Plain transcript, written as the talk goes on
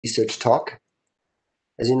research talk.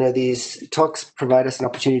 As you know, these talks provide us an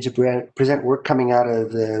opportunity to present work coming out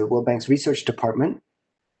of the World Bank's research department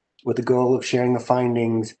with the goal of sharing the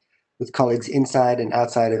findings with colleagues inside and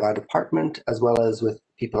outside of our department, as well as with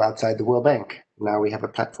people outside the World Bank. Now we have a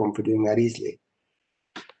platform for doing that easily.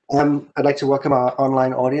 I'd like to welcome our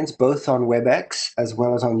online audience, both on WebEx as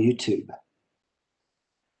well as on YouTube.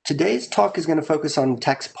 Today's talk is going to focus on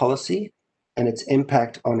tax policy and its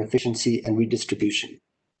impact on efficiency and redistribution.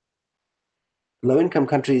 Low-income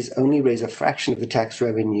countries only raise a fraction of the tax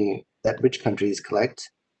revenue that rich countries collect,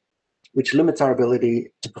 which limits our ability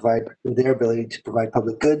to provide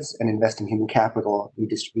public goods and invest in human capital,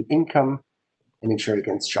 redistribute income, and insure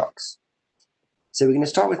against shocks. So we're going to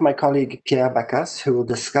start with my colleague Pierre Bachas, who will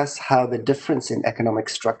discuss how the difference in economic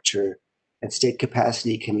structure and state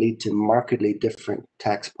capacity can lead to markedly different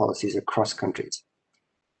tax policies across countries.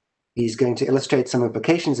 He's going to illustrate some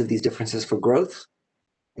implications of these differences for growth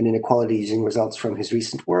and inequality using results from his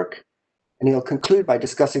recent work. And he'll conclude by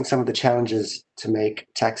discussing some of the challenges to make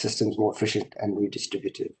tax systems more efficient and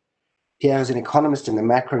redistributive. Pierre is an economist in the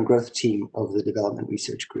macro and growth team of the Development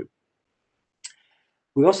Research Group.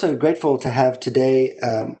 We're also grateful to have today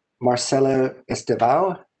Marcelo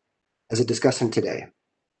Estevao as a discussant today.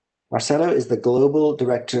 Marcelo is the Global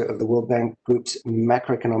Director of the World Bank Group's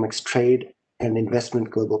Macroeconomics Trade and Investment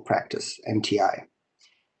Global Practice, MTI.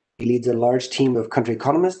 He leads a large team of country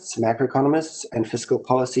economists, macroeconomists, and fiscal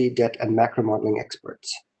policy, debt, and macro modeling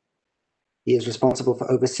experts. He is responsible for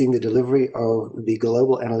overseeing the delivery of the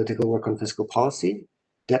global analytical work on fiscal policy,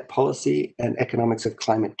 debt policy, and economics of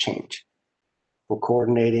climate change, for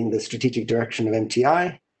coordinating the strategic direction of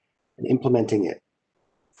MTI and implementing it,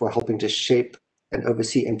 for helping to shape and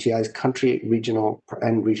oversee MTI's country, regional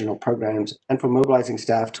programs, and for mobilizing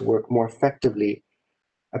staff to work more effectively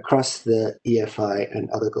across the EFI and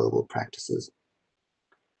other global practices.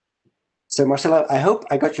 So Marcelo, I hope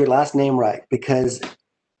I got your last name right, because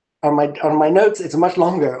on my notes, it's much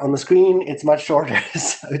longer. On the screen, it's much shorter.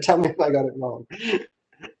 So tell me if I got it wrong.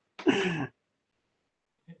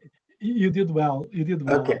 You did well. You did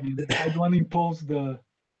well. Okay. I mean, I don't want to impose the,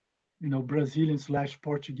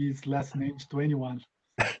 Brazilian/Portuguese last names to anyone.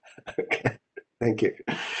 Okay. Thank you.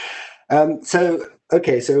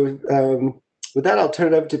 With that, I'll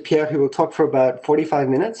turn it over to Pierre, who will talk for about 45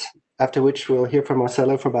 minutes, after which we'll hear from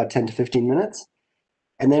Marcelo for about 10 to 15 minutes.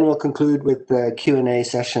 And then we'll conclude with the Q&A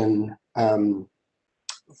session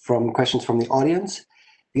from questions from the audience. If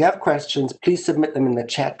you have questions, please submit them in the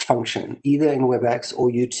chat function, either in WebEx or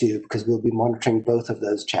YouTube, because we'll be monitoring both of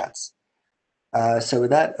those chats. So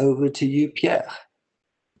with that, over to you, Pierre.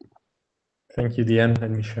 Thank you, Diane.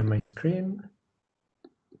 Let me share my screen.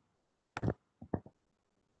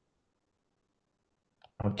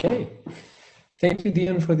 Okay. Thank you,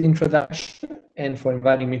 Diane, for the introduction and for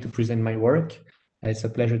inviting me to present my work. It's a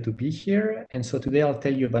pleasure to be here. And so today I'll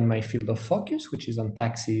tell you about my field of focus, which is on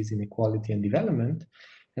taxes, inequality, and development.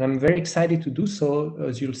 And I'm very excited to do so.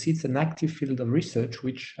 As you'll see, it's an active field of research,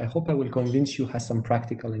 which I hope I will convince you has some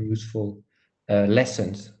practical and useful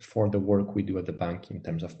lessons for the work we do at the bank in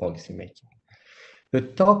terms of policy making. The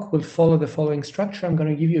talk will follow the following structure. I'm going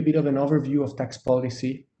to give you a bit of an overview of tax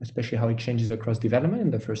policy, especially how it changes across development in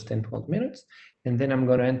the first 10, 12 minutes. And then I'm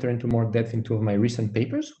going to enter into more depth into my recent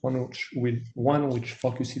papers, one which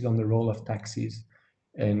focuses on the role of taxes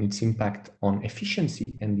and its impact on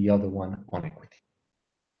efficiency, and the other one on equity.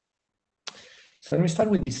 So let me start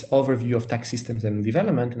with this overview of tax systems and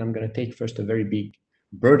development, and I'm going to take first a very big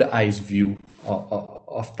bird-eye view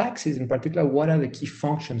of taxes. In particular, what are the key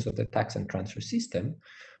functions of the tax and transfer system?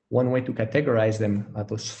 One way to categorize them are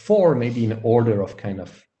those four, maybe in order of kind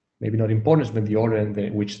of, maybe not importance, but the order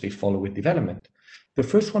in which they follow with development. The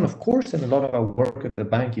first one, of course, and a lot of our work at the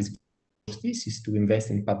bank is to invest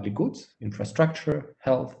in public goods, infrastructure,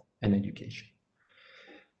 health, and education.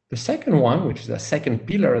 The second one, which is a second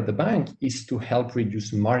pillar of the bank, is to help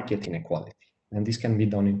reduce market inequality. And this can be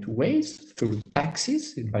done in two ways: through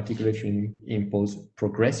taxes, in particular to impose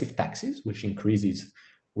progressive taxes, which increases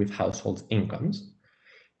with households' incomes.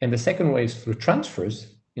 And the second way is through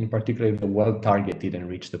transfers, in particular the well-targeted and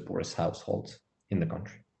reach the poorest households in the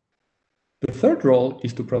country. The third role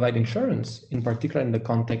is to provide insurance, in particular in the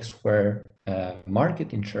context where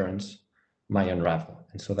market insurance might unravel.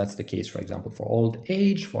 And so that's the case, for example, for old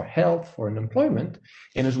age, for health, for unemployment.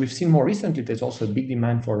 And as we've seen more recently, there's also a big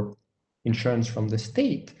demand for insurance from the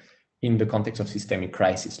state in the context of systemic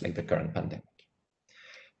crisis like the current pandemic.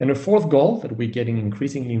 And a fourth goal that we're getting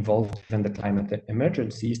increasingly involved in the climate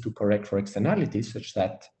emergency is to correct for externalities such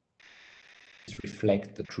that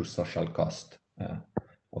reflect the true social cost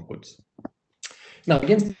of goods. Now,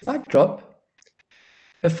 against this backdrop,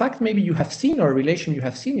 A fact maybe you have seen, or a relation you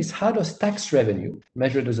have seen, is how does tax revenue,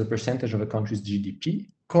 measured as a percentage of a country's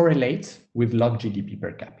GDP, correlate with logged GDP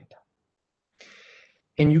per capita?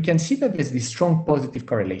 And you can see that there's this strong positive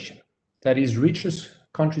correlation. That is, richest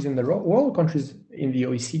countries in the world, countries in the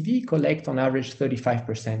OECD, collect on average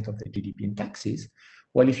 35% of the GDP in taxes,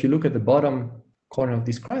 while if you look at the bottom corner of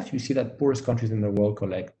this graph, you see that poorest countries in the world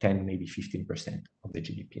collect 10, maybe 15% of the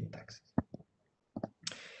GDP in taxes.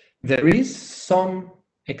 There is some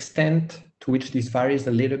extent to which this varies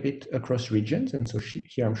a little bit across regions. And so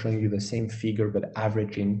here I'm showing you the same figure, but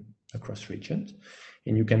averaging across regions.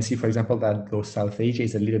 And you can see, for example, that though South Asia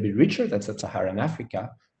is a little bit richer, that's sub-Saharan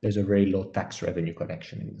Africa, there's a very low tax revenue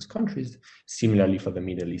collection in those countries. Similarly for the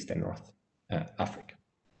Middle East and North Africa.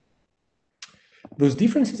 Those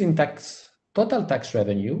differences in total tax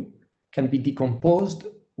revenue can be decomposed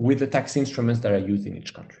with the tax instruments that are used in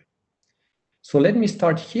each country. So let me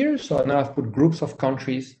start here. So now I've put groups of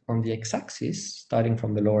countries on the x-axis, starting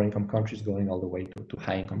from the lower income countries going all the way to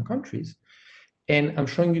high income countries. And I'm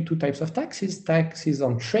showing you two types of taxes: taxes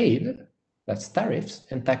on trade, that's tariffs,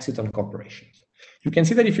 and taxes on corporations. You can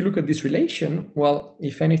see that if you look at this relation, well,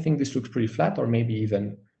 if anything, this looks pretty flat, or maybe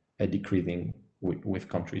even decreasing with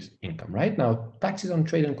countries' income. Right now, taxes on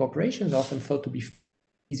trade and corporations are often thought to be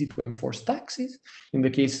easy to enforce taxes. In the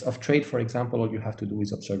case of trade, for example, all you have to do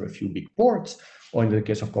is observe a few big ports, or in the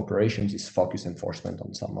case of corporations, is focus enforcement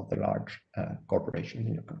on some of the large corporations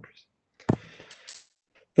in your countries.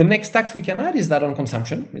 The next tax we can add is that on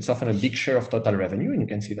consumption. It's often a big share of total revenue, and you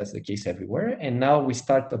can see that's the case everywhere. And now we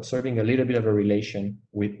start observing a little bit of a relation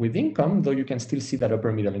with income, though you can still see that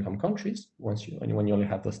upper middle income countries, when you only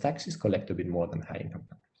have those taxes, collect a bit more than high income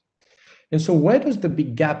countries. And so where does the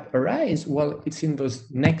big gap arise? Well, it's in those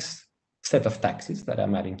next set of taxes that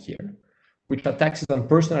I'm adding here, which are taxes on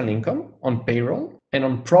personal income, on payroll, and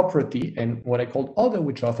on property, and what I call other,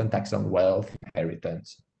 which are often taxes on wealth,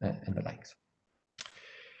 inheritance, and the likes.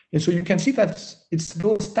 And so you can see that it's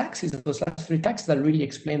those taxes, those last three taxes, that really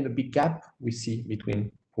explain the big gap we see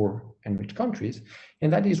between poor and rich countries.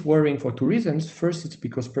 And that is worrying for two reasons. First, it's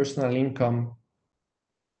because personal income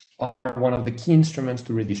are one of the key instruments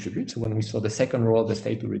to redistribute. So when we saw the second role of the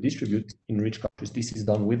state to redistribute in rich countries, this is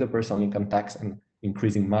done with the personal income tax and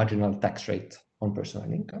increasing marginal tax rate on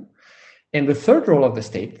personal income. And the third role of the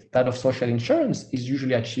state, that of social insurance, is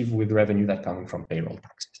usually achieved with revenue that coming from payroll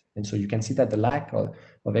taxes. And so you can see that the lack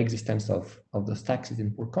of existence of those taxes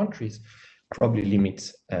in poor countries probably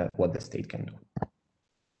limits what the state can do.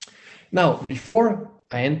 Now, before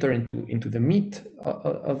I enter into the meat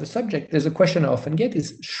of the subject, there's a question I often get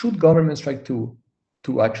is, should governments try to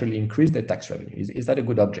actually increase their tax revenue? Is that a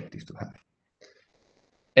good objective to have?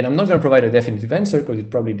 And I'm not going to provide a definitive answer because it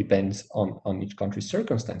probably depends on each country's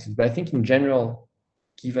circumstances. But I think in general,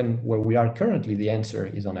 given where we are currently, the answer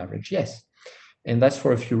is on average, yes. And that's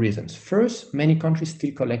for a few reasons. First, many countries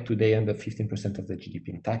still collect today under 15% of the GDP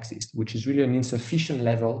in taxes, which is really an insufficient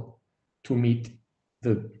level to meet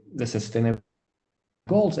the sustainable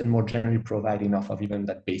goals and more generally provide enough of even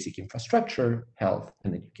that basic infrastructure, health,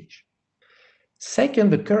 and education. Second,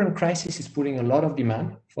 the current crisis is putting a lot of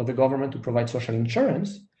demand for the government to provide social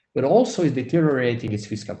insurance, but also is deteriorating its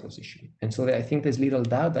fiscal position. And so I think there's little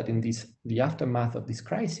doubt that in the aftermath of this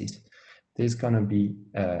crisis, there's going to be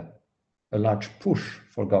a large push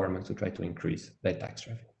for governments to try to increase their tax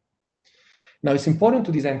revenue. Now, it's important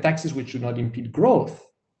to design taxes which do not impede growth,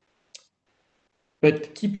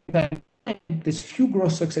 but keep that in mind, there's few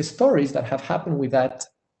growth success stories that have happened without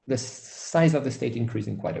the size of the state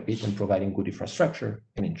increasing quite a bit and providing good infrastructure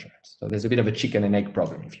and insurance. So there's a bit of a chicken and egg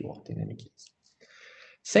problem, if you want, in any case.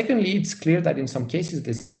 Secondly, it's clear that in some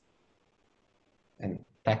cases,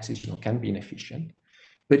 taxes can be inefficient.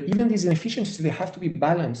 But even these inefficiencies, they have to be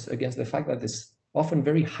balanced against the fact that there's often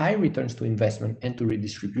very high returns to investment and to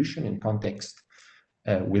redistribution in context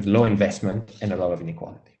with low investment and a lot of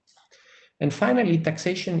inequality. And finally,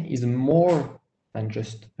 taxation is more than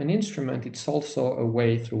just an instrument. It's also a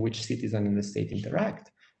way through which citizens and the state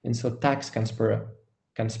interact. And so tax can spur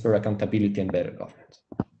accountability and better governance.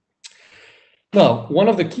 Now, one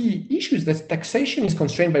of the key issues is that taxation is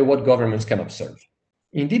constrained by what governments can observe.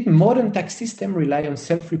 Indeed, modern tax systems rely on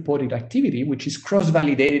self-reported activity, which is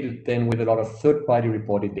cross-validated then with a lot of third-party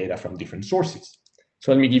reported data from different sources.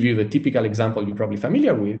 So let me give you the typical example you're probably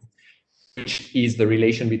familiar with, which is the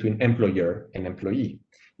relation between employer and employee.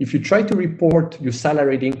 If you try to report your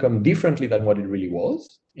salaried income differently than what it really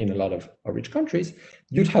was in a lot of rich countries,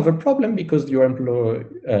 you'd have a problem because your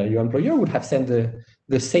employer would have sent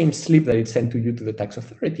the same slip that it sent to you to the tax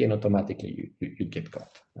authority, and automatically you'd get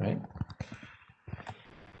caught, right?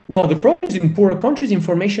 Now, the problem is in poorer countries,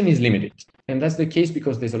 information is limited. And that's the case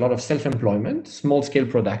because there's a lot of self-employment, small-scale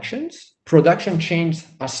productions. Production chains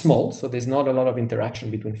are small, so there's not a lot of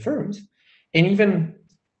interaction between firms. And even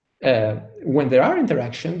when there are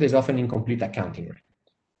interaction, there's often incomplete accounting records.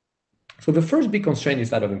 So the first big constraint is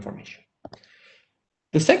that of information.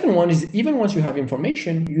 The second one is even once you have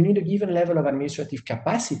information, you need a given level of administrative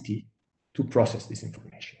capacity to process this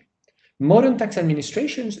information. Modern tax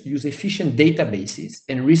administrations use efficient databases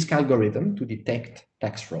and risk algorithms to detect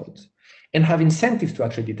tax frauds and have incentives to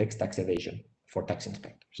actually detect tax evasion for tax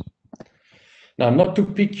inspectors. Now, not to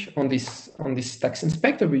pick on this tax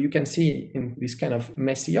inspector, but you can see in this kind of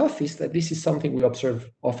messy office that this is something we observe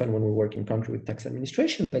often when we work in country with tax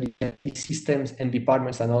administration, that these systems and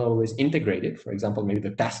departments are not always integrated. For example, maybe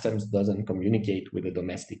the customs doesn't communicate with the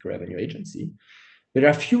domestic revenue agency. There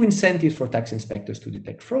are few incentives for tax inspectors to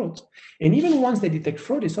detect frauds. And even once they detect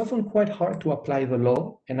fraud, it's often quite hard to apply the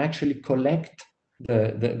law and actually collect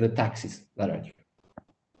the taxes that are due.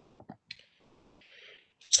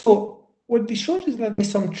 So what this shows is that there's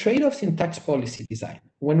some trade-offs in tax policy design.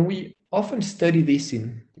 When we often study this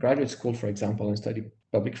in graduate school, for example, and study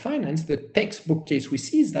public finance, the textbook case we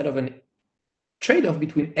see is that of a trade-off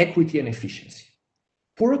between equity and efficiency.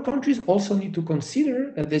 Poorer countries also need to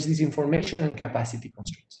consider that there's this information and capacity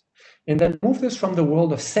constraints, and that moves us from the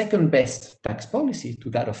world of second best tax policy to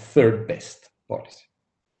that of third best policy.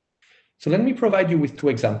 So let me provide you with two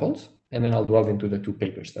examples, and then I'll delve into the two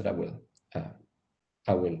papers that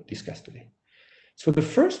I will discuss today. So the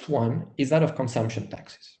first one is that of consumption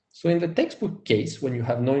taxes. So in the textbook case, when you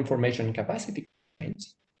have no information and capacity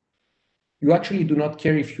constraints, you actually do not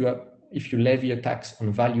care if you levy a tax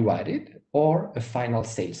on value added or a final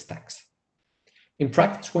sales tax. In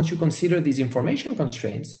practice, once you consider these information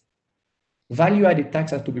constraints, value added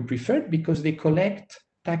tax has to be preferred because they collect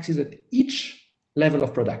taxes at each level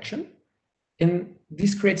of production. And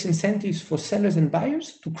this creates incentives for sellers and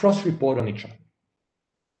buyers to cross-report on each other.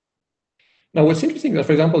 Now, what's interesting is that,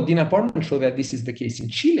 for example, Dina Portman showed that this is the case in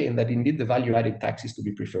Chile, and that indeed the value-added tax is to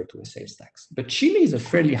be preferred to a sales tax. But Chile is a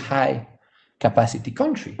fairly high capacity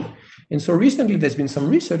country. And so recently there's been some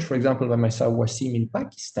research, for example, by myself, Wasim in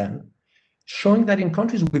Pakistan, showing that in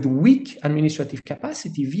countries with weak administrative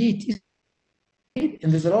capacity, VAT is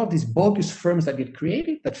and there's a lot of these bogus firms that get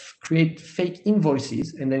created that create fake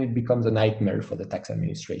invoices, and then it becomes a nightmare for the tax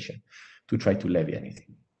administration to try to levy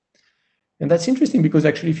anything. And that's interesting because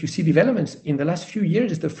actually, if you see developments in the last few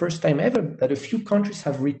years, it's the first time ever that a few countries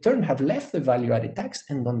have left the value-added tax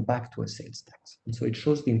and gone back to a sales tax. And so it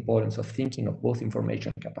shows the importance of thinking of both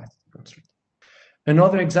information and capacity constraints.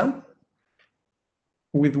 Another example,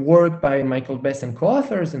 with work by Michael Best and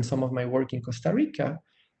co-authors and some of my work in Costa Rica,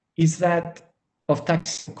 is that of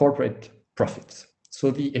tax corporate profits.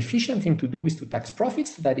 So the efficient thing to do is to tax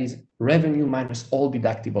profits, that is revenue minus all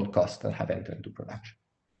deductible costs that have entered into production.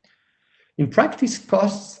 In practice,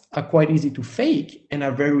 costs are quite easy to fake and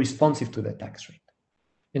are very responsive to the tax rate.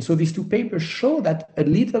 And so these two papers show that a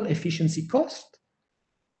little efficiency cost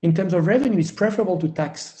in terms of revenue is preferable to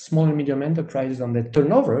tax small and medium enterprises on their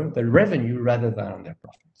turnover, their revenue, rather than on their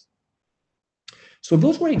profits. So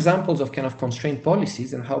those were examples of kind of constrained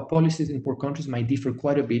policies and how policies in poor countries might differ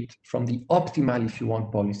quite a bit from the optimal, if you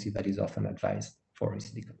want, policy that is often advised for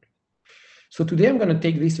OECD countries. So today I'm going to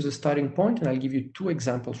take this as a starting point, and I'll give you two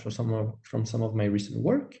examples from some of my recent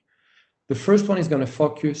work. The first one is going to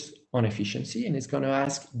focus on efficiency, and it's going to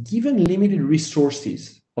ask, given limited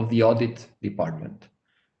resources of the audit department,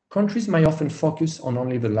 countries might often focus on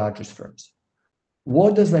only the largest firms.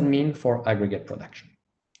 What does that mean for aggregate production?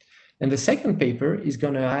 And the second paper is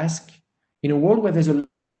going to ask, in a world where there's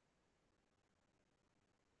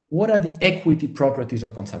what are the equity properties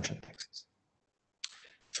of consumption taxes?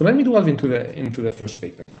 So let me delve into the first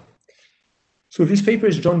paper. So this paper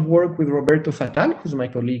is joint work with Roberto Fatal, who's my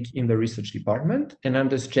colleague in the research department, and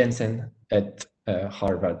Anders Jensen at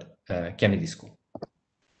Harvard Kennedy School.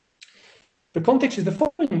 The context is the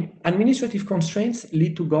following. Administrative constraints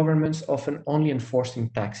lead to governments often only enforcing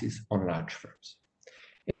taxes on large firms.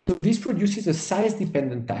 So this produces a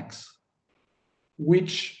size-dependent tax,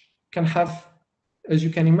 which can have, as you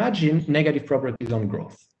can imagine, negative properties on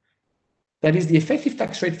growth. That is, the effective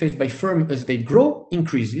tax rate faced by firms as they grow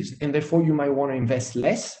increases, and therefore you might want to invest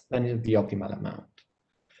less than the optimal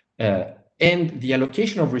amount. And the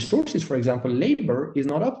allocation of resources, for example, labor, is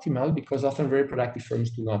not optimal because often very productive firms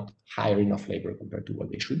do not hire enough labor compared to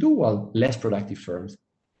what they should do, while less productive firms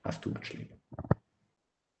have too much labor.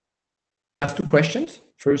 I have two questions.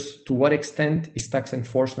 First, to what extent is tax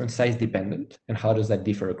enforcement size dependent, and how does that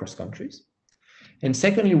differ across countries? And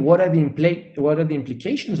secondly, what are the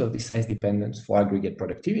implications of this size dependence for aggregate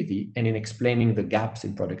productivity, and in explaining the gaps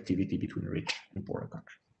in productivity between rich and poorer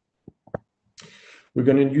countries. We're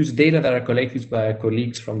going to use data that are collected by our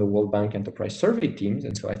colleagues from the World Bank Enterprise Survey teams,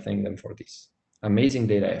 and so I thank them for these amazing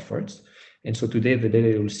data efforts. And so today, the data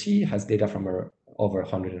you'll see has data from over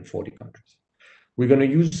 140 countries. We're going to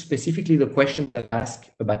use specifically the questions that ask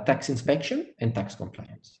about tax inspection and tax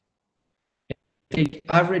compliance. Take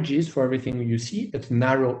averages for everything you see at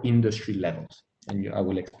narrow industry levels. And I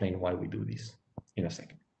will explain why we do this in a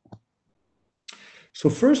second. So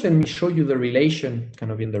first, let me show you the relation,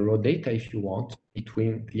 kind of in the raw data, if you want,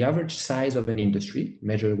 between the average size of an industry,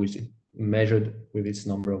 measured with its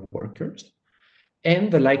number of workers,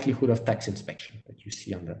 and the likelihood of tax inspection that you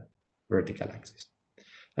see on the vertical axis.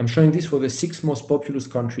 I'm showing this for the 6 most populous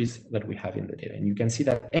countries that we have in the data. And you can see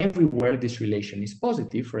that everywhere this relation is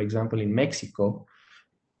positive. For example, in Mexico,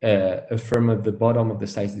 a firm at the bottom of the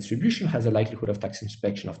size distribution has a likelihood of tax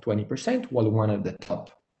inspection of 20%, while one at the top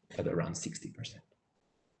at around 60%.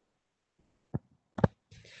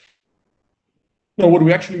 Now, what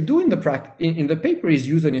we actually do in the paper is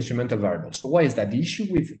use an instrumental variable. So why is that? The issue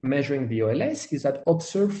with measuring the OLS is that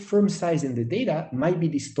observed firm size in the data might be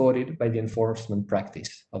distorted by the enforcement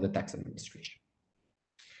practice of the tax administration.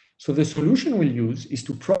 So the solution we'll use is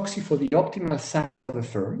to proxy for the optimal size of a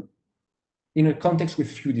firm in a context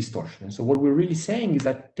with few distortions. So what we're really saying is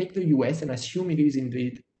that take the US and assume it is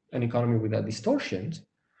indeed an economy without distortions,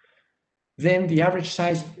 then the average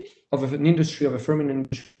size of an industry, of a firm in an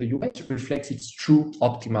industry in the US reflects its true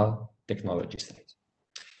optimal technology size.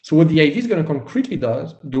 So what the idea is going to concretely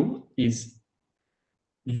do is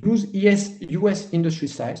use US industry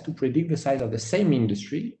size to predict the size of the same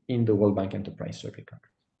industry in the World Bank Enterprise Survey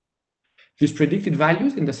countries. These predicted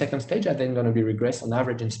values in the second stage are then going to be regressed on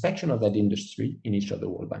average inspection of that industry in each of the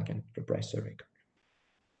World Bank Enterprise Survey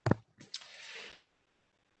countries.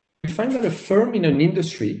 We find that a firm in an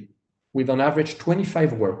industry with on average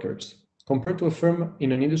 25 workers compared to a firm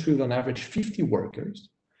in an industry with on average 50 workers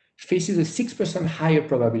faces a 6% higher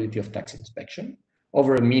probability of tax inspection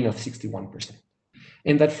over a mean of 61%.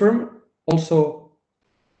 And that firm also,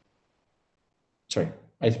 sorry,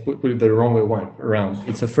 I put it the wrong way around.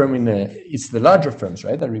 It's a firm it's the larger firms,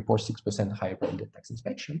 right, that report 6% higher probability of tax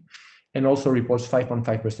inspection and also reports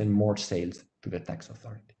 5.5% more sales to the tax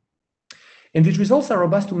authority. And these results are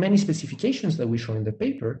robust to many specifications that we show in the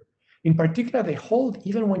paper. In particular, they hold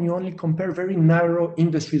even when you only compare very narrow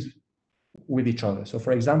industries with each other. So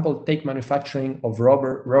for example, take manufacturing of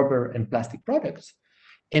rubber and plastic products.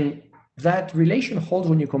 And that relation holds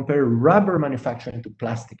when you compare rubber manufacturing to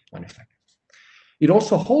plastic manufacturing. It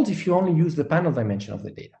also holds if you only use the panel dimension of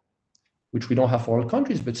the data, which we don't have for all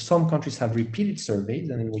countries, but some countries have repeated surveys,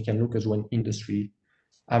 and then we can look as when industry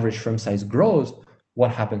average firm size grows,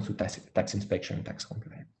 what happens to tax inspection and tax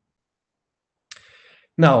compliance.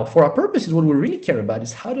 Now, for our purposes, what we really care about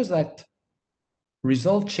is how does that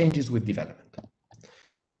result changes with development.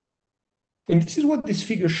 And this is what this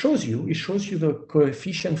figure shows you. It shows you the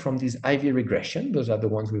coefficient from this IV regression. Those are the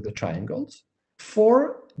ones with the triangles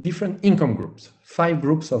for different income groups, 5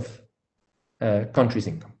 groups of countries'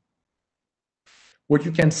 income. What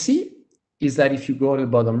you can see is that if you go to the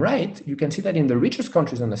bottom right, you can see that in the richest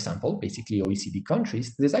countries on the sample, basically OECD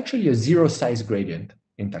countries, there's actually a 0 size gradient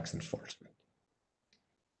in tax enforcement.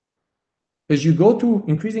 As you go to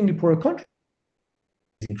increasingly poorer countries,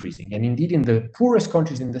 it's increasing. And indeed, in the poorest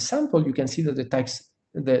countries in the sample, you can see that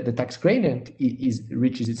the tax gradient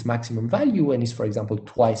reaches its maximum value and is, for example,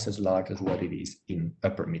 twice as large as what it is in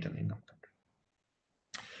upper middle income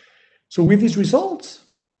countries. So with these results,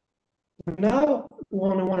 now we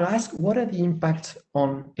want to ask, what are the impacts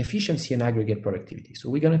on efficiency and aggregate productivity? So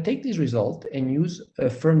we're going to take this result and use a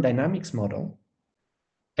firm dynamics model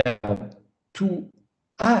to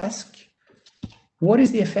ask, what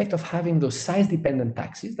is the effect of having those size-dependent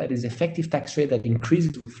taxes, that is effective tax rate that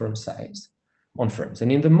increases with firm size, on firms?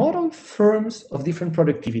 And in the model, firms of different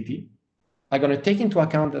productivity are going to take into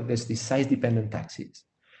account that there's these size-dependent taxes,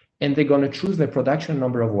 and they're going to choose their production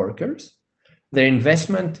number of workers, their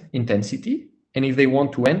investment intensity, and if they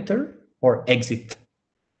want to enter or exit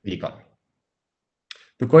the economy.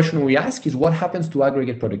 The question we ask is what happens to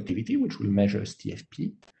aggregate productivity, which we measure as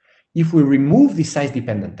TFP, if we remove the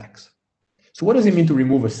size-dependent tax? So what does it mean to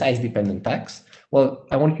remove a size-dependent tax? Well,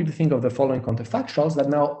 I want you to think of the following counterfactuals, that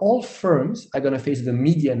now all firms are going to face the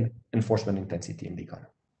median enforcement intensity in the economy.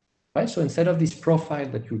 Right? So instead of this profile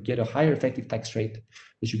that you get a higher effective tax rate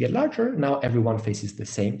as you get larger, now everyone faces the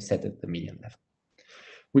same set at the median level.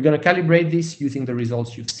 We're going to calibrate this using the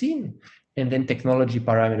results you've seen, and then technology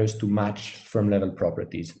parameters to match firm level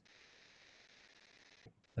properties.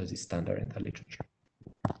 as is standard in the literature.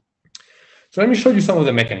 So let me show you some of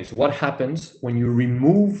the mechanisms. What happens when you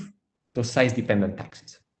remove those size-dependent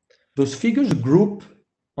taxes? Those figures group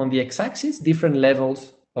on the x-axis different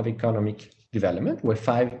levels of economic development, where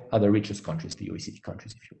 5 are the richest countries, the OECD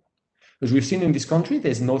countries, if you want. As we've seen in this country,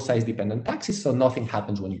 there's no size-dependent taxes, so nothing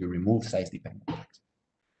happens when you remove size-dependent taxes.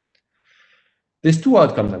 There's 2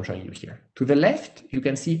 outcomes I'm showing you here. To the left, you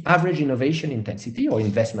can see average innovation intensity or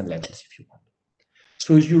investment levels, if you want.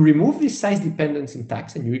 So as you remove this size dependence in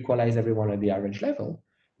tax and you equalize everyone at the average level,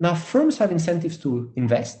 now firms have incentives to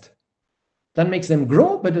invest. That makes them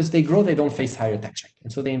grow, but as they grow, they don't face higher tax rate.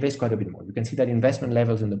 And so they invest quite a bit more. You can see that investment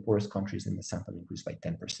levels in the poorest countries in the sample increase by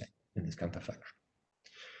 10% in this counterfactual.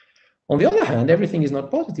 On the other hand, everything is not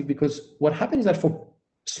positive, because what happens is that for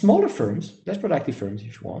smaller firms, less productive firms,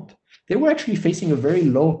 if you want, they were actually facing a very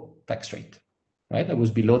low tax rate, right? That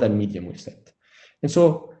was below that median we've set. And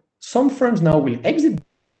so some firms now will exit,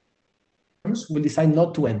 firms will decide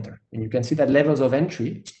not to enter. And you can see that levels of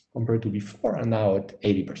entry compared to before are now at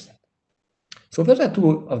 80%. So those are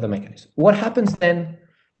 2 of the mechanisms. What happens then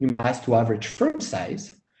as to average firm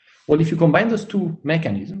size? Well, if you combine those 2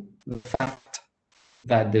 mechanisms, the fact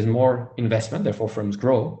that there's more investment, therefore firms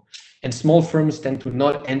grow, and small firms tend to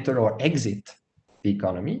not enter or exit the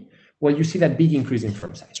economy, well, you see that big increase in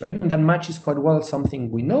firm size, right? And that matches quite well something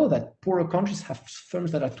we know, that poorer countries have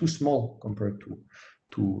firms that are too small compared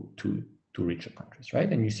to richer countries,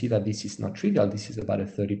 right? And you see that this is not trivial. This is about a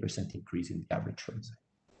 30% increase in the average firm size.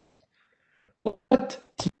 But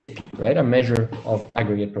TFP, right, a measure of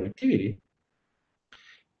aggregate productivity.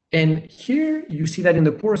 And here you see that in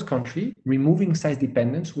the poorest country, removing size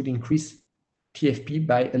dependence would increase TFP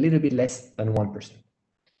by a little bit less than 1%.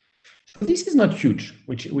 So this is not huge,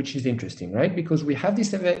 which is interesting, right? Because we have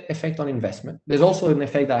this effect on investment. There's also an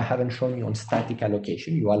effect that I haven't shown you on static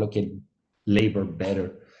allocation. You allocate labor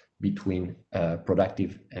better between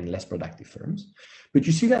productive and less productive firms. But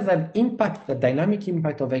you see that that impact, the dynamic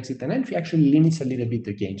impact of exit and entry actually limits a little bit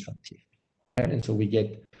the gains from TFP. Right? And so we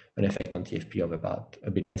get an effect on TFP of about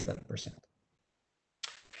a bit less than 1%.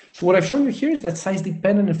 So what I've shown you here is that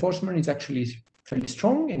size-dependent enforcement is actually fairly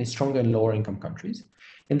strong, and it's stronger in lower income countries.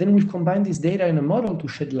 And then we've combined this data in a model to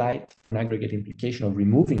shed light on aggregate implication of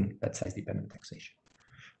removing that size-dependent taxation.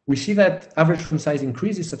 We see that average firm size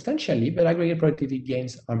increases substantially, but aggregate productivity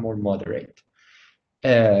gains are more moderate.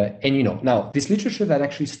 And now this literature that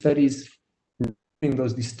actually studies removing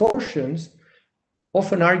those distortions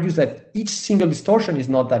often argues that each single distortion is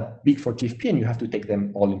not that big for TFP, and you have to take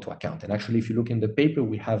them all into account. And actually, if you look in the paper,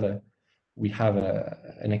 we have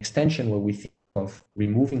an extension where we think of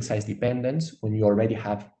removing size dependence when you already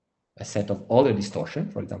have a set of other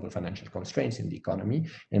distortions, for example, financial constraints in the economy,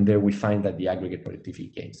 and there we find that the aggregate productivity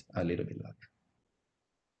gains are a little bit larger.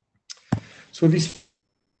 So this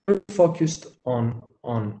focused on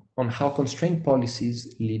how constraint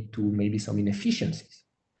policies lead to maybe some inefficiencies.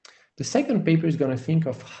 The second paper is going to think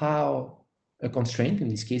of how a constraint, in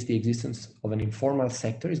this case, the existence of an informal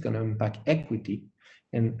sector, is going to impact equity,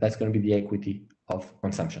 and that's going to be the equity of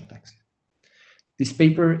consumption tax. This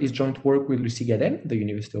paper is joint work with Lucie Gaden, the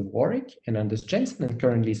University of Warwick, and Anders Jensen, and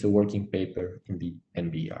currently is a working paper in the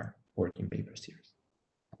NBER working paper series.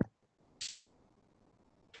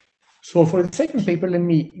 So for the second paper, let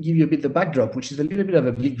me give you a bit the backdrop, which is a little bit of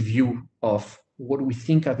a big view of what we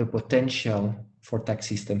think are the potential for tax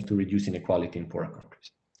systems to reduce inequality in poorer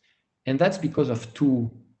countries. And that's because of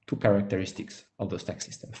two characteristics of those tax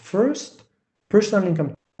systems. First, personal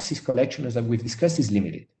income taxes collection, as we've discussed, is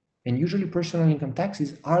limited. And usually personal income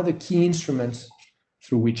taxes are the key instruments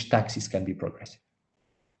through which taxes can be progressive.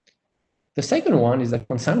 The second one is that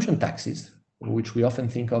consumption taxes, which we often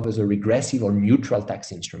think of as a regressive or neutral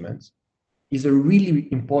tax instrument, is a really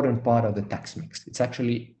important part of the tax mix. It's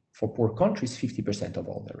actually, for poor countries, 50% of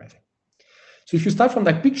all their revenue. So if you start from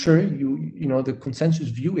that picture, the consensus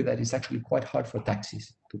view is that it's actually quite hard for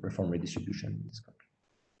taxes to perform redistribution in this country.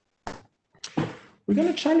 We're going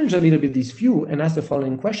to challenge a little bit this view and ask the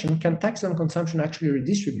following question: can tax on consumption actually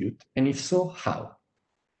redistribute? And if so, how?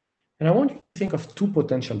 And I want you to think of two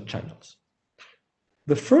potential channels.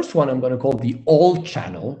 The first one I'm going to call the all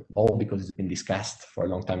channel, all because it's been discussed for a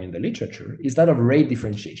long time in the literature, is that of rate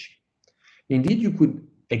differentiation. Indeed, you could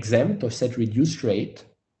exempt or set reduced rate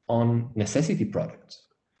on necessity products.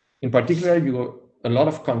 In particular, a lot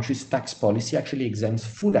of countries' tax policy actually exempts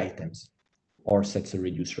food items or sets a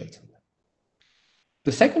reduced rate on them.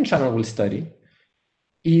 The second channel we'll study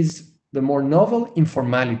is the more novel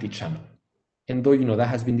informality channel. And though that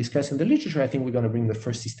has been discussed in the literature, I think we're going to bring the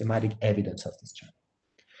first systematic evidence of this channel.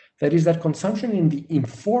 That is that consumption in the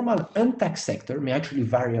informal untaxed sector may actually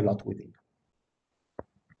vary a lot with income.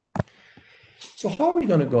 So how are we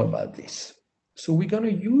going to go about this? So we're going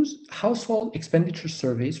to use household expenditure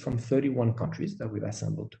surveys from 31 countries that we've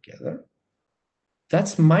assembled together.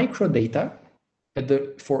 That's micro data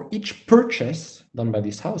for each purchase done by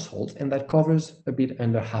these households, and that covers a bit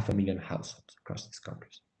under 500,000 households across these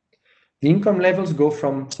countries. The income levels go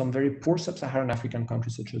from some very poor sub-Saharan African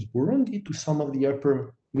countries such as Burundi to some of the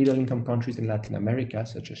upper middle income countries in Latin America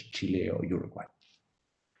such as Chile or Uruguay.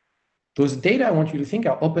 Those data, I want you to think,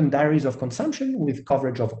 are open diaries of consumption with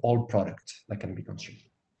coverage of all products that can be consumed.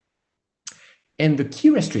 And the key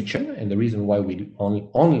restriction, and the reason why we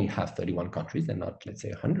only have 31 countries and not, let's say,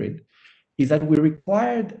 100, is that we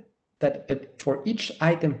required that for each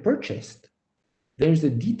item purchased, there's the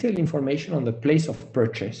detailed information on the place of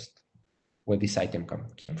purchase where this item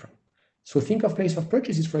came from. So think of place of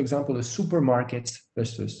purchase as, for example, the supermarkets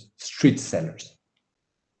versus street sellers.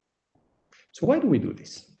 So why do we do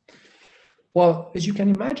this? Well, as you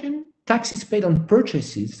can imagine, taxes paid on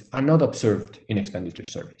purchases are not observed in expenditure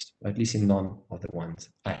surveys, at least in none of the ones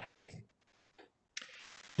I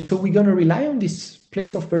have. So we're going to rely on this place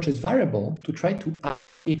of purchase variable to try to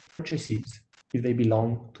allocate purchases if they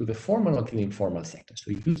belong to the formal or to the informal sector.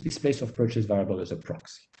 So you use this place of purchase variable as a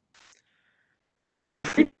proxy.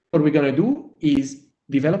 What we're going to do is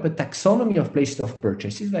develop a taxonomy of places of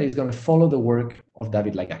purchases that is going to follow the work of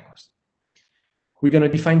David Lagacos. We're going to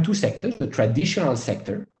define two sectors, the traditional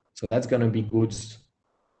sector. So that's going to be goods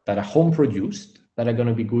that are home produced, that are going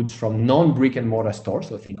to be goods from non-brick and mortar stores.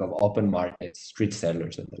 So think of open markets, street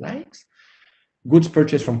sellers, and the likes. Goods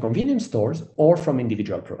purchased from convenience stores or from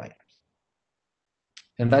individual providers.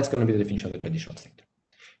 And that's going to be the definition of the traditional sector.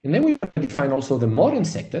 And then we're going to define also the modern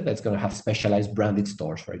sector that's going to have specialized branded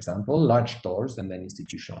stores, for example, large stores, and then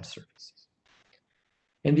institutional services.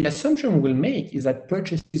 And the assumption we'll make is that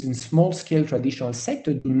purchases in small-scale traditional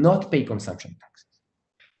sector do not pay consumption taxes.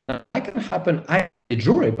 Now, that can happen either de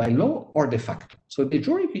jure by law or de facto. So de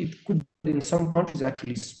jure, it could, in some countries,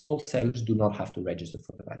 actually, small sellers do not have to register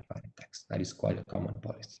for the value-added tax. That is quite a common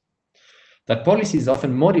policy. That policy is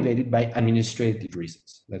often motivated by administrative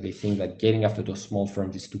reasons, that they think that getting after those small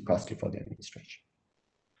firms is too costly for the administration.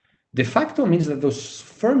 De facto means that those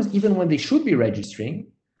firms, even when they should be registering,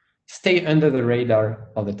 stay under the radar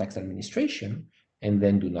of the tax administration and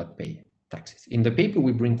then do not pay taxes. In the paper,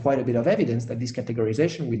 we bring quite a bit of evidence that this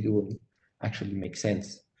categorization we do actually makes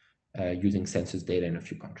sense using census data in a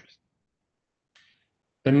few countries.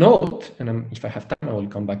 A note, and if I have time, I will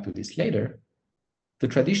come back to this later, the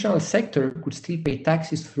traditional sector could still pay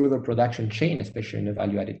taxes through the production chain, especially in the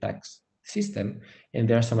value-added tax system, and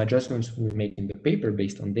there are some adjustments we make in the paper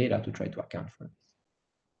based on data to try to account for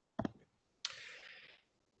this.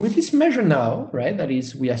 With this measure now, right, that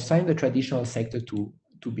is, we assign the traditional sector to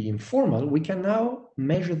be informal, we can now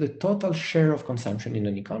measure the total share of consumption in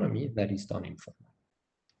an economy that is done informal.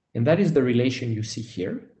 And that is the relation you see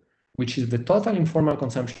here, which is the total informal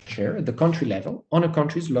consumption share at the country level on a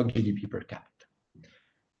country's log GDP per capita.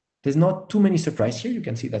 There's not too many surprises here. You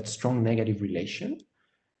can see that strong negative relation.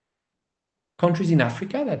 Countries in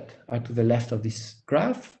Africa that are to the left of this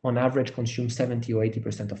graph, on average, consume 70 or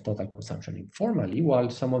 80% of total consumption informally,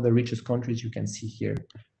 while some of the richest countries you can see here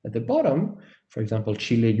at the bottom, for example,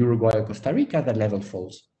 Chile, Uruguay, or Costa Rica, that level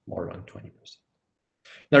falls more around 20%.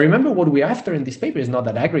 Now, remember, what we're after in this paper is not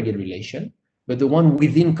that aggregate relation, but the one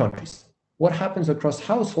within countries. What happens across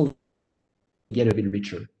households get a bit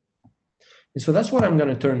richer. And so that's what I'm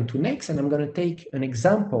going to turn to next, and I'm going to take an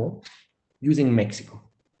example using Mexico.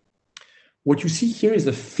 What you see here is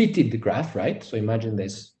a fitted graph, right? So imagine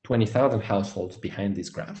there's 20,000 households behind this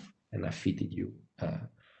graph, and I fitted you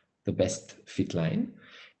the best fit line.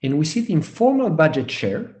 And we see the informal budget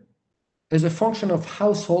share as a function of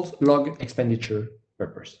households log expenditure per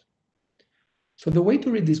person. So the way to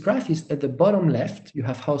read this graph is at the bottom left, you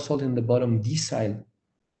have households in the bottom decile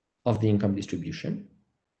of the income distribution.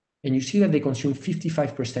 And you see that they consume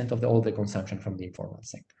 55% of all the consumption from the informal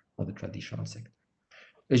sector or the traditional sector.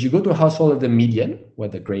 As you go to a household of the median, where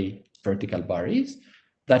the gray vertical bar is,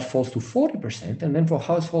 that falls to 40%. And then for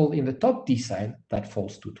household in the top decile, that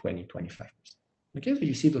falls to 20-25%. Okay, so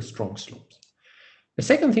you see those strong slopes. The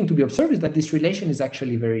second thing to be observed is that this relation is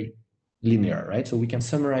actually very linear, right? So we can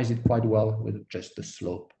summarize it quite well with just the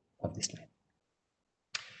slope of this line.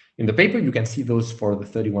 In the paper, you can see those for the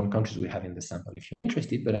 31 countries we have in the sample if you're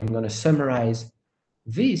interested, but I'm going to summarize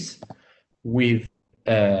this with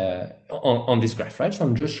on this graph, right? So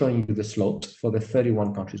I'm just showing you the slopes for the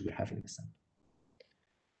 31 countries we have in the sample.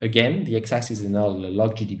 Again, the x-axis is now the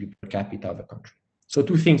log GDP per capita of a country. So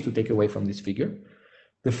two things to take away from this figure.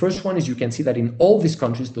 The first one is you can see that in all these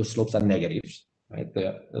countries, those slopes are negatives, right?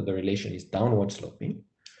 The relation is downward sloping.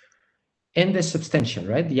 And the substantial,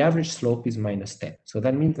 right? The average slope is -10. So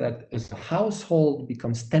that means that as the household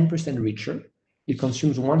becomes 10% richer, it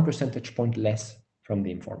consumes 1 percentage point less from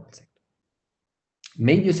the informal sector.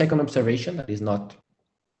 Maybe a second observation that is not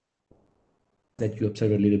that you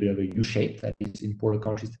observe a little bit of a U shape, that is in poorer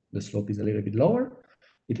countries, the slope is a little bit lower.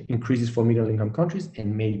 It increases for middle income countries and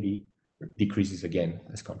maybe decreases again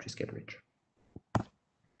as countries get richer.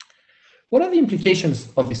 What are the implications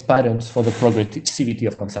of these patterns for the progressivity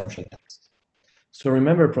of consumption tax? So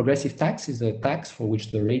remember, progressive tax is a tax for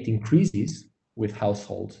which the rate increases with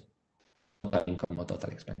households' total income or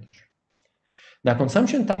total expenditure. Now,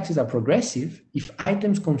 consumption taxes are progressive if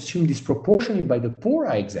items consumed disproportionately by the poor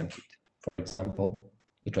are exempted. For example,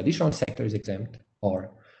 the traditional sector is exempt or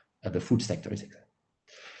the food sector is exempt.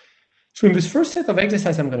 So in this first set of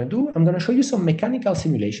exercises I'm going to show you some mechanical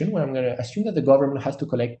simulation where I'm going to assume that the government has to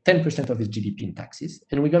collect 10% of its GDP in taxes.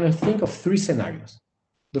 And we're going to think of 3 scenarios.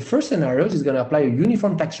 The first scenario is going to apply a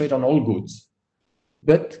uniform tax rate on all goods,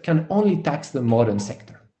 but can only tax the modern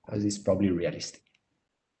sector, as is probably realistic.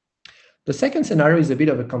 The second scenario is a bit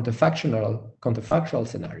of a counterfactual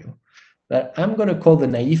scenario that I'm going to call the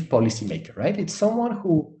naive policymaker, right? It's someone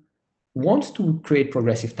who wants to create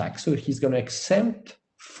progressive tax, so he's going to exempt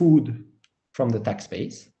food from the tax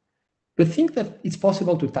base, but think that it's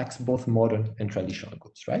possible to tax both modern and traditional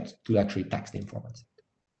goods, right? To actually tax the informal sector.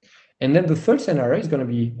 And then the third scenario is going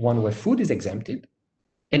to be one where food is exempted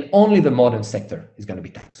and only the modern sector is going to be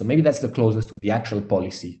taxed. So maybe that's the closest to the actual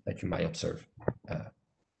policy that you might observe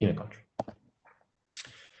in a country.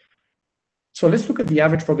 So let's look at the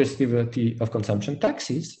average progressivity of consumption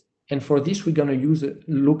taxes. And for this, we're going to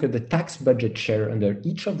look at the tax budget share under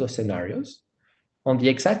each of those scenarios. On the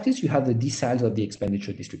x-axis, you have the deciles of the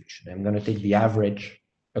expenditure distribution. I'm going to take the average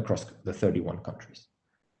across the 31 countries.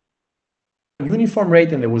 Uniform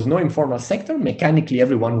rate and there was no informal sector, mechanically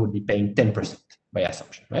everyone would be paying 10% by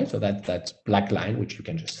assumption, right? So that black line, which you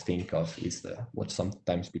can just think of, is what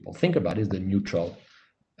sometimes people think about is the neutral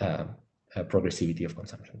progressivity of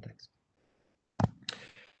consumption tax.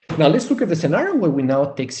 Now let's look at the scenario where we now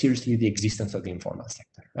take seriously the existence of the informal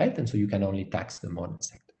sector, right? And so you can only tax the modern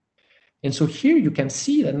sector. And so here you can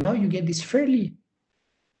see that now you get this fairly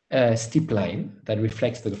steep line that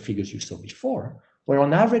reflects the figures you saw before, where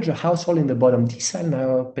on average a household in the bottom decile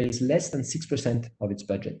now pays less than 6% of its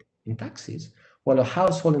budget in taxes, while a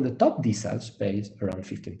household in the top deciles pays around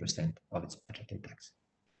 15% of its budget in taxes.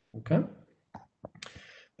 Okay.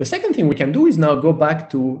 The second thing we can do is now go back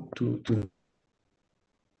to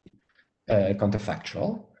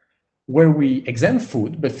counterfactual, where we exempt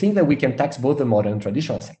food, but think that we can tax both the modern and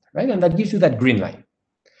traditional sector, right? And that gives you that green line.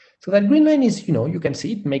 So that green line is, you can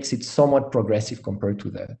see it makes it somewhat progressive compared to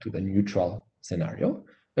the neutral scenario,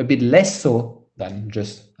 a bit less so than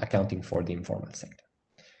just accounting for the informal sector.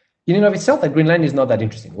 In and of itself, that green line is not that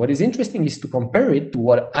interesting. What is interesting is to compare it to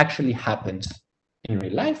what actually happens in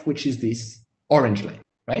real life, which is this orange line,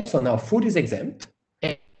 right? So now food is exempt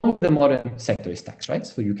and the modern sector is taxed, right?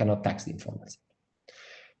 So you cannot tax the informal sector.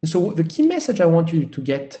 And so the key message I want you to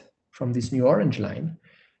get from this new orange line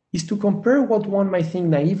is to compare what one might think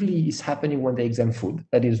naively is happening when they exempt food,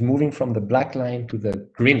 that is moving from the black line to the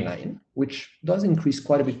green line, which does increase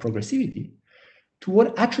quite a bit progressivity, to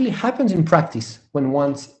what actually happens in practice when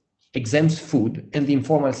one exempts food and the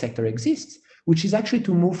informal sector exists, which is actually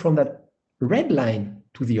to move from that red line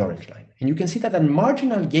to the orange line. And you can see that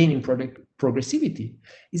marginal gain in progressivity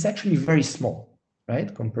is actually very small,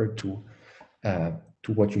 right, compared to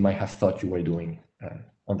what you might have thought you were doing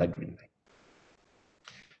on that green line.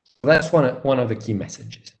 That's one of the key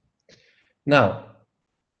messages. Now,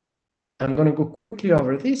 I'm going to go quickly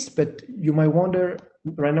over this, but you might wonder,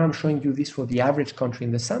 right now I'm showing you this for the average country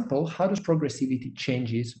in the sample, how does progressivity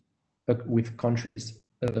changes with countries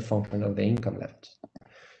as a function of the income levels?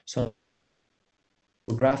 So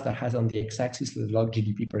a graph that has on the x-axis the log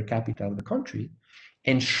GDP per capita of the country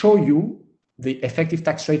and show you the effective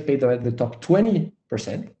tax rate paid at the top 20%,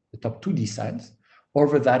 the top 2 deciles,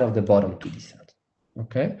 over that of the bottom 2 deciles.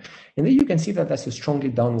 Okay, and then you can see that that's a strongly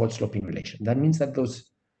downward sloping relation. That means that those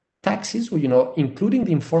taxes, including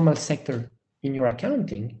the informal sector in your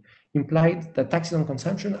accounting, implied that taxes on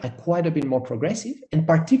consumption are quite a bit more progressive, and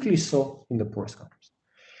particularly so in the poorest countries.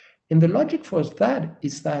 And the logic for that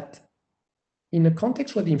is that in a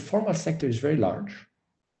context where the informal sector is very large,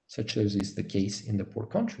 such as is the case in the poor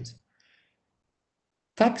countries,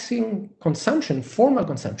 taxing consumption, formal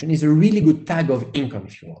consumption, is a really good tag of income,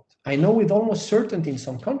 if you want. I know with almost certainty in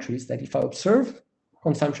some countries that if I observe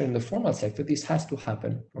consumption in the formal sector, this has to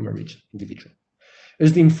happen from a rich individual.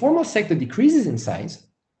 As the informal sector decreases in size,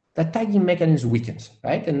 that tagging mechanism weakens,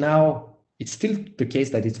 right? And now it's still the case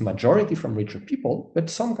that it's majority from richer people, but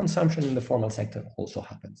some consumption in the formal sector also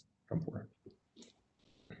happens from poorer people.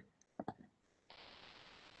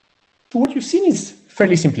 So what you've seen is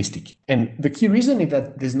fairly simplistic. And the key reason is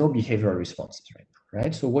that there's no behavioral responses right now,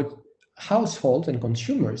 right? So what households and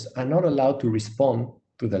consumers are not allowed to respond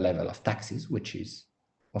to the level of taxes, which is,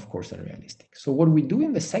 of course, unrealistic. So what we do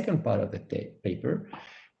in the second part of the paper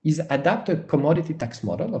is adapt a commodity tax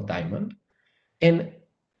model of Diamond and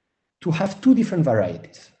to have two different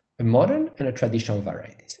varieties, a modern and a traditional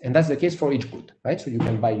varieties. And that's the case for each good, right? So you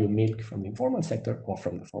can buy your milk from the informal sector or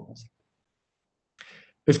from the formal sector.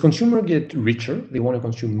 As consumers get richer, they want to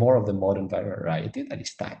consume more of the modern variety that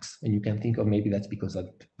is taxed. And you can think of maybe that's because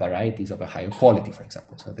that variety is of a higher quality, for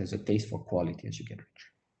example. So there's a taste for quality as you get richer.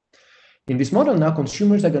 In this model now,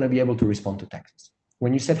 consumers are going to be able to respond to taxes.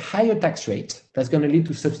 When you set higher tax rates, that's going to lead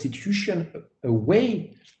to substitution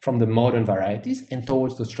away from the modern varieties and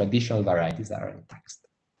towards those traditional varieties that are untaxed.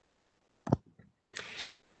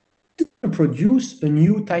 To produce a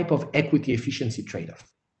new type of equity efficiency trade-off.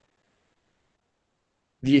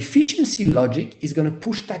 The efficiency logic is going to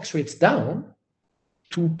push tax rates down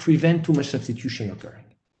to prevent too much substitution occurring.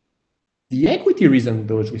 The equity reason,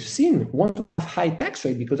 though, as we've seen, want to have high tax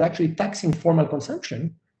rate because actually taxing formal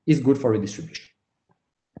consumption is good for redistribution.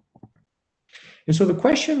 And so the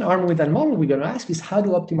question armed with that model we're going to ask is how do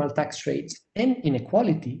optimal tax rates and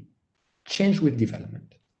inequality change with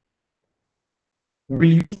development?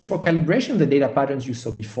 We'll use for calibration the data patterns you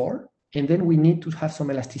saw before, and then we need to have some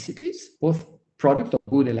elasticities, both product of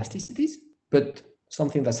good elasticities, but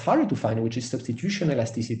something that's harder to find, which is substitution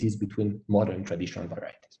elasticities between modern and traditional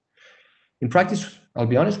varieties. In practice, I'll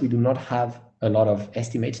be honest, we do not have a lot of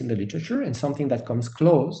estimates in the literature, and something that comes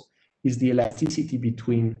close is the elasticity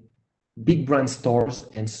between big brand stores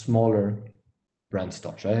and smaller brand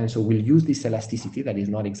stores. Right? And so we'll use this elasticity that is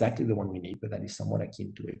not exactly the one we need, but that is somewhat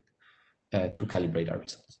akin to it to calibrate our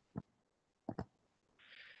results.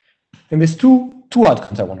 And there's two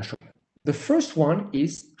outcomes I want to show you. The first one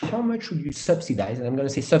is how much should you subsidize, and I'm going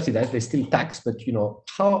to say subsidize, there's still tax, but you know,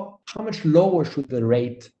 how much lower should the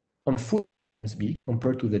rate on food be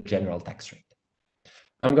compared to the general tax rate?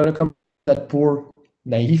 I'm going to come to that poor,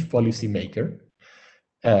 naive policymaker,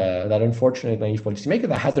 that unfortunate naive policymaker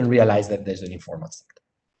that hasn't realized that there's an informal sector.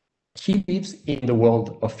 He lives in the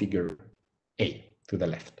world of figure A to the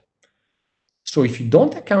left. So if you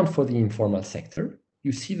don't account for the informal sector,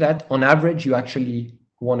 you see that on average, you actually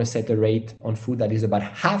want to set a rate on food that is about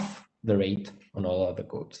half the rate on all other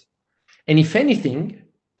goods. And if anything,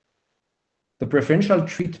 the preferential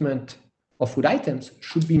treatment of food items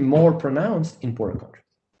should be more pronounced in poorer countries.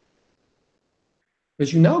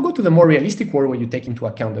 As you now go to the more realistic world where you take into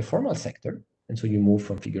account the formal sector, and so you move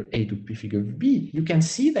from figure A to figure B, you can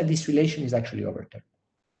see that this relation is actually overturned.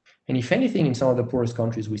 And if anything, in some of the poorest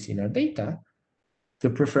countries we see in our data, the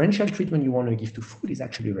preferential treatment you want to give to food is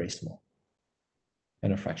actually very small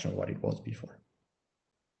and a fraction of what it was before.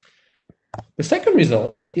 The second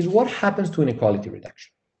result is what happens to inequality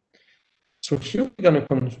reduction. So here we're going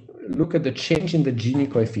to look at the change in the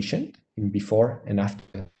Gini coefficient in before and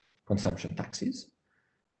after consumption taxes.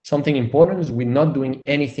 Something important is we're not doing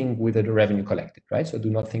anything with the revenue collected, right? So do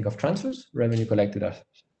not think of transfers. Revenue collected are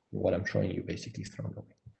what I'm showing you basically thrown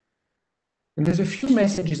away. And there's a few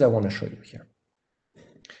messages I want to show you here.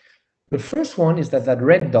 The first one is that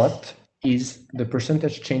red dot is the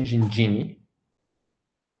percentage change in Gini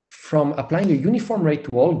from applying a uniform rate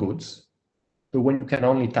to all goods, but when you can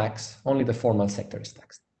only tax, only the formal sector is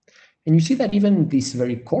taxed. And you see that even this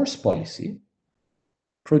very coarse policy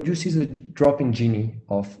produces a drop in Gini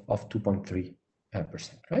of 2.3%,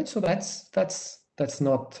 right? So that's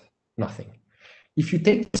not nothing. If you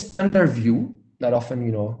take the standard view that often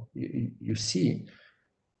you see,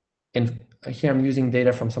 and here I'm using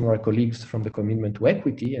data from some of our colleagues from the Commitment to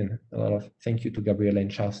Equity, and a lot of thank you to Gabriela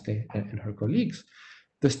Enchauste and her colleagues.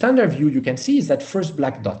 The standard view you can see is that first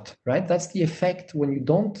black dot, right? That's the effect when you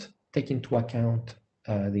don't take into account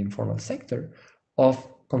the informal sector of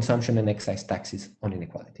consumption and excise taxes on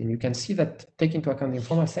inequality. And you can see that taking into account the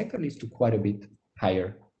informal sector leads to quite a bit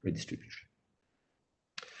higher redistribution.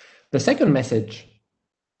 The second message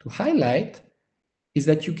to highlight is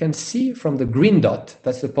that you can see from the green dot,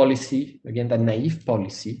 that's the policy, again, that naive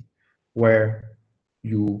policy, where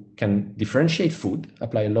you can differentiate food,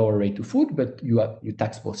 apply a lower rate to food, but you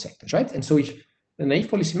tax both sectors, right? And so if the naive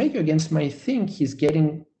policymaker against might think he's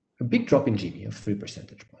getting a big drop in Gini of 3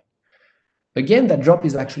 percentage points. Again, that drop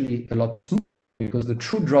is actually a lot smaller because the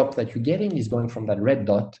true drop that you're getting is going from that red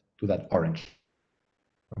dot to that orange.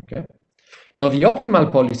 Okay. Now the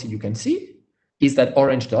optimal policy you can see is that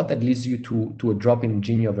orange dot that leads you to a drop in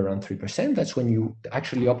Gini of around 3%. That's when you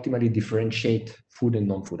actually optimally differentiate food and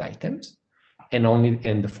non-food items, and only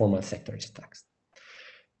in the formal sector is taxed.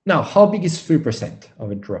 Now, how big is 3% of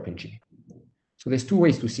a drop in Gini? So there's two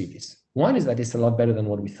ways to see this. One is that it's a lot better than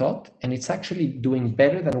what we thought, and it's actually doing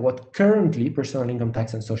better than what currently personal income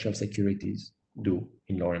tax and social securities do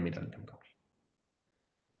in lower and middle income countries.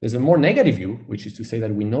 There's a more negative view, which is to say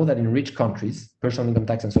that we know that in rich countries, personal income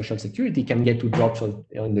tax and social security can get to drops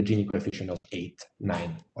in the Gini coefficient of 8,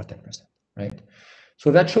 9, or 10%, right? So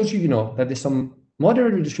that shows you, that there's some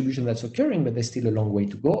moderate redistribution that's occurring, but there's still a long way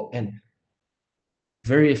to go, and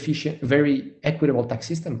very efficient, very equitable tax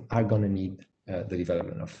systems are going to need the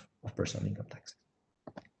development of personal income tax.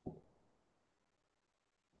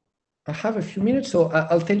 I have a few minutes, so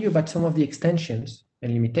I'll tell you about some of the extensions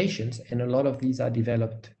and limitations, and a lot of these are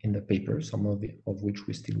developed in the paper, some of which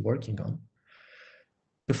we're still working on.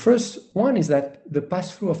 The first one is that the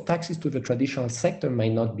pass-through of taxes to the traditional sector may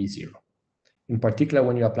not be zero. In particular,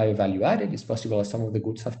 when you apply a value added, it's possible that some of the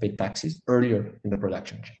goods have paid taxes earlier in the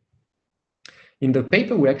production chain. In the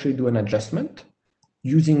paper, we actually do an adjustment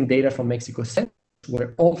using data from Mexico Census,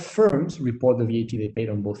 where all firms report the VAT they paid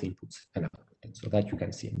on both inputs and outputs, so that you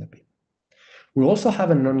can see in the paper. We also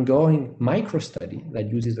have an ongoing micro-study that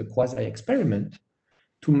uses a quasi-experiment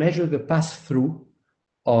to measure the pass-through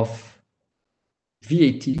of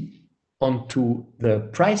VAT onto the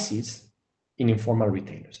prices in informal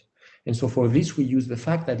retailers. And so for this, we use the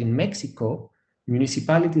fact that in Mexico,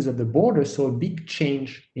 municipalities at the border saw a big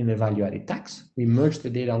change in the value-added tax. We merged the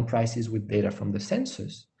data on prices with data from the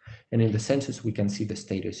census. And in the census, we can see the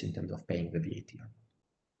status in terms of paying the VAT.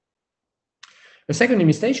 The second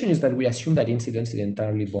limitation is that we assume that incidence is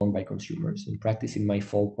entirely borne by consumers. In practice, it might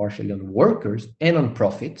fall partially on workers and on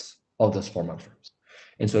profits of those formal firms.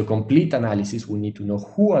 And so a complete analysis will need to know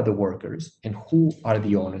who are the workers and who are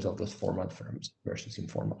the owners of those formal firms versus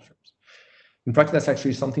informal firms. In practice, that's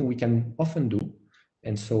actually something we can often do,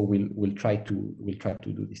 and so we'll try to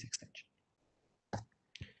do this extension.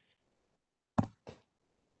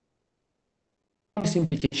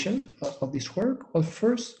 Simplification of this work. Well,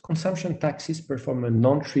 first, consumption taxes perform a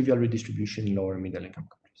non-trivial redistribution in lower and middle income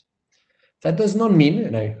countries. That does not mean,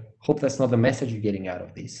 and I hope that's not the message you're getting out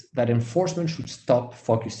of this, that enforcement should stop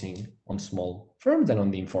focusing on small firms and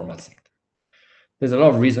on the informal sector. There's a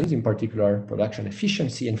lot of reasons, in particular production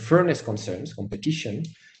efficiency and fairness concerns, competition,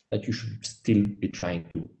 that you should still be trying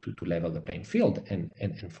to level the playing field and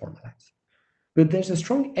formalize. But there's a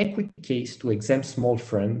strong equity case to exempt small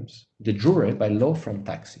firms de jure by law from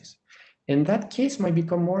taxes. And that case might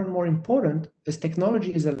become more and more important as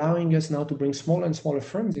technology is allowing us now to bring smaller and smaller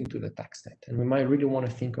firms into the tax net. And we might really want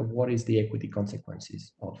to think of what is the equity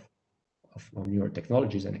consequences of newer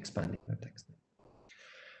technologies and expanding the tax net.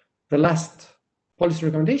 The last policy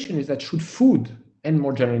recommendation is that should food and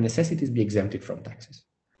more general necessities be exempted from taxes?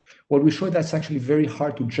 Well, we show that's actually very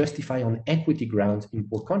hard to justify on equity grounds in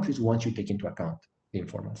poor countries once you take into account the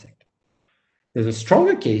informal sector. There's a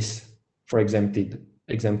stronger case for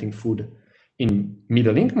exempting food in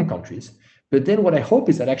middle income countries, but then what I hope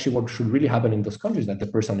is that actually what should really happen in those countries is that the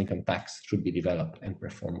personal income tax should be developed and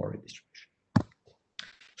perform more redistribution.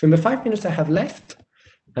 So in the 5 minutes I have left,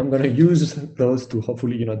 I'm going to use those to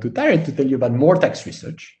hopefully, to tell you about more tax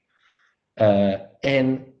research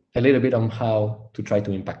and a little bit on how to try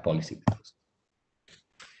to impact policy.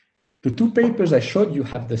 The two papers I showed you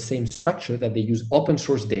have the same structure, that they use open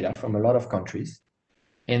source data from a lot of countries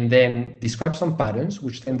and then describe some patterns,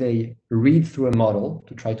 which then they read through a model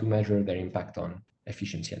to try to measure their impact on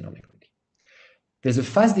efficiency and non-equity. There's a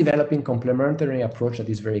fast developing complementary approach that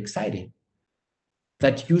is very exciting,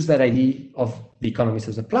 that use that idea of the economist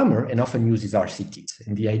as a plumber and often uses RCTs.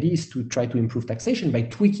 And the idea is to try to improve taxation by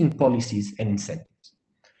tweaking policies and incentives.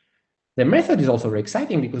 The method is also very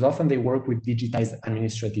exciting because often they work with digitized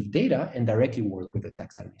administrative data and directly work with the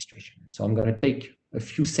tax administration. So I'm going to take a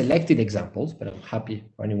few selected examples, but I'm happy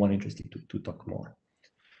for anyone interested to talk more.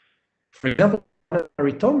 For example,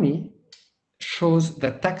 Aritomi shows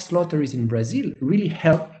that tax lotteries in Brazil really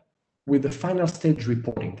help with the final stage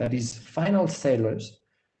reporting. That is, final sellers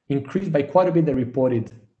increased by quite a bit the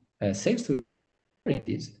reported sales to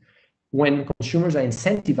authorities when consumers are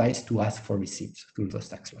incentivized to ask for receipts through those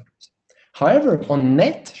tax lotteries. However, on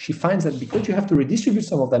net, she finds that because you have to redistribute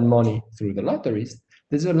some of that money through the lotteries,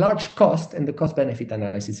 there's a large cost, and the cost-benefit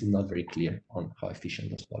analysis is not very clear on how efficient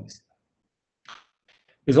those policies are.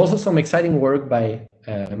 There's also some exciting work by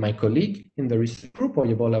my colleague in the research group,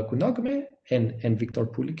 Oyebola Okunogme and Victor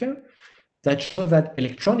Pulika, that show that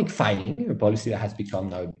electronic filing, a policy that has become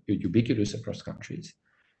now ubiquitous across countries,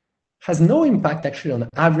 has no impact actually on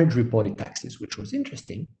average reported taxes, which was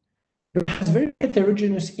interesting, but has very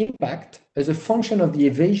heterogeneous impact as a function of the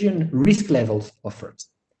evasion risk levels of firms.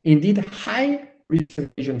 Indeed, high risk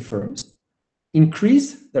evasion firms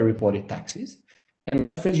increase their reported taxes, and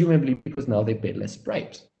presumably because now they pay less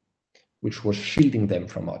bribes, which was shielding them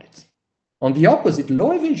from audits. On the opposite,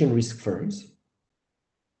 low evasion risk firms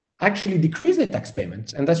actually decrease their tax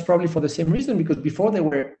payments, and that's probably for the same reason, because before they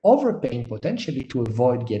were overpaying potentially to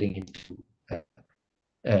avoid getting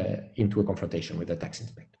into a confrontation with the tax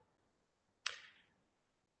inspector.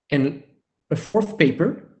 And a fourth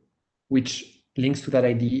paper, which links to that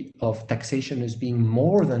idea of taxation as being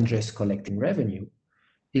more than just collecting revenue,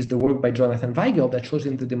 is the work by Jonathan Weigel that shows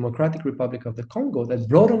in the Democratic Republic of the Congo that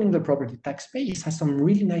broadening the property tax base has some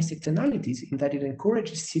really nice externalities in that it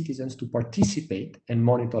encourages citizens to participate and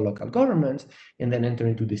monitor local governments and then enter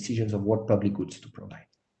into decisions of what public goods to provide.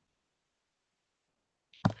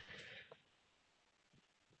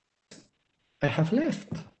 I have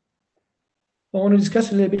left. I want to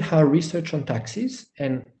discuss a little bit how research on taxes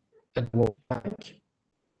and at the World Bank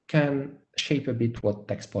can shape a bit what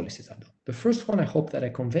tax policies are done. The first one I hope that I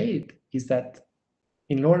conveyed is that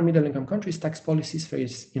in lower and middle income countries, tax policies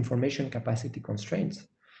face information capacity constraints.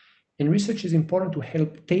 And research is important to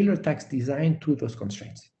help tailor tax design to those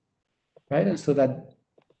constraints, right? And so that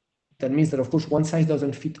means that, of course, one size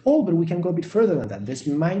doesn't fit all, but we can go a bit further than that. This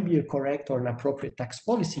might be a correct or an appropriate tax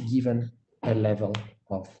policy given a level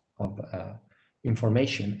of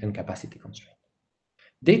information and capacity constraint.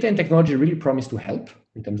 Data and technology really promise to help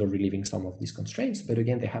in terms of relieving some of these constraints, but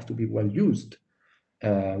again, they have to be well used,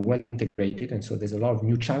 well integrated, and so there's a lot of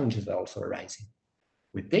new challenges that are also arising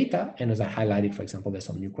with data, and as I highlighted, for example, there's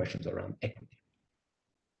some new questions around equity.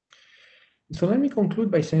 So let me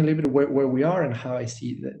conclude by saying a little bit where we are and how I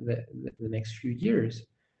see the next few years.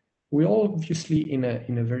 We're all obviously in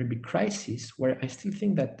a very big crisis where I still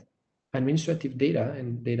think that administrative data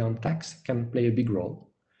and data on tax can play a big role.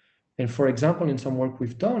 And for example, in some work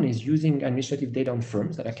we've done is using administrative data on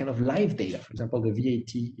firms that are kind of live data. For example, the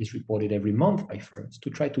VAT is reported every month by firms to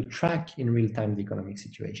try to track in real time the economic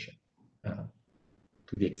situation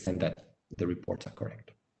to the extent that the reports are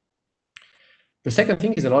correct. The second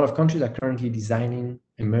thing is a lot of countries are currently designing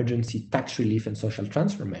emergency tax relief and social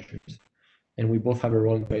transfer measures. And we both have a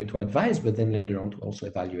role in play to advise, but then later on to also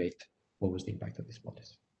evaluate what was the impact of this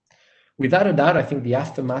policy. Without a doubt, I think the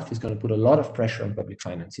aftermath is going to put a lot of pressure on public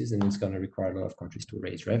finances, and it's going to require a lot of countries to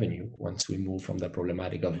raise revenue once we move from the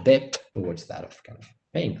problematic of debt towards that of kind of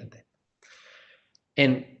paying the debt.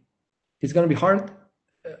 And it's going to be hard,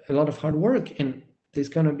 a lot of hard work, and there's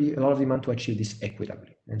going to be a lot of demand to achieve this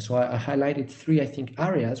equitably. And so I highlighted three, I think,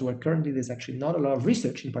 areas where currently there's actually not a lot of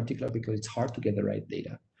research, in particular because it's hard to get the right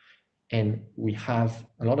data. And we have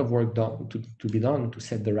a lot of work done to be done to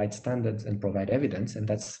set the right standards and provide evidence. And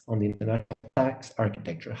that's on the international tax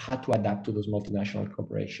architecture, how to adapt to those multinational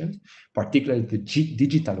corporations, particularly the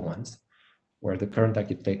digital ones, where the current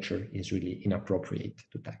architecture is really inappropriate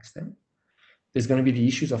to tax them. There's going to be the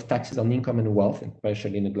issues of taxes on income and wealth,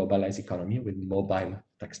 especially in a globalized economy with mobile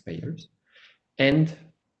taxpayers. And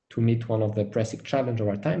to meet one of the pressing challenges of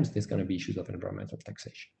our times, there's going to be issues of environmental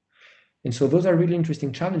taxation. And so those are really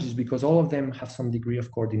interesting challenges because all of them have some degree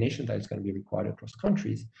of coordination that is going to be required across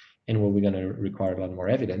countries and where we're going to require a lot more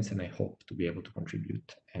evidence. And I hope to be able to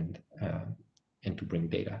contribute and to bring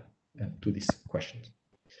data to these questions.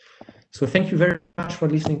 So thank you very much for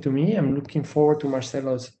listening to me. I'm looking forward to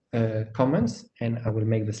Marcelo's comments, and I will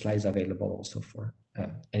make the slides available also for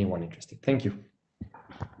anyone interested. Thank you.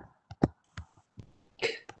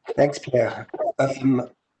 Thanks, Pierre.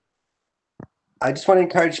 I just want to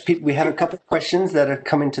encourage people, we have a couple of questions that have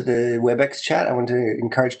come into the WebEx chat. I want to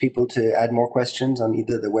encourage people to add more questions on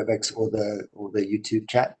either the WebEx or the YouTube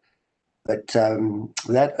chat. But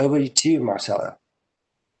with that, over to you, Marcelo.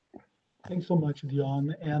 Thanks so much,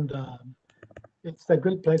 Dion. And it's a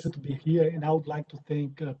great pleasure to be here. And I would like to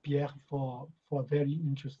thank Pierre for a very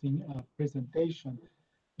interesting presentation.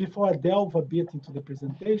 Before I delve a bit into the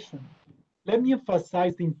presentation, let me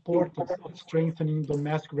emphasize the importance of strengthening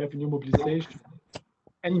domestic revenue mobilization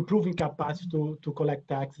and improving capacity to collect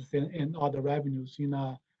taxes and other revenues in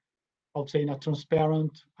a, I would say, in a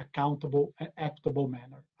transparent, accountable, and equitable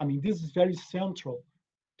manner. I mean, this is very central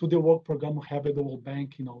to the work program we have at the World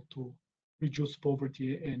Bank, to reduce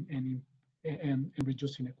poverty and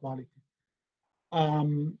reduce inequality.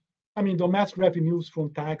 I mean, domestic revenues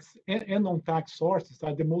from tax and non-tax sources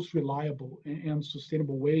are the most reliable and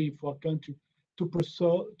sustainable way for a country to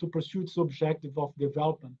pursue its objective of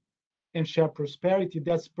development and share prosperity.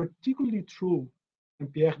 That's particularly true,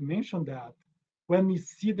 and Pierre mentioned that, when we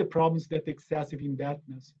see the problems that excessive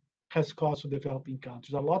indebtedness has caused to developing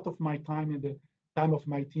countries. A lot of my time and the time of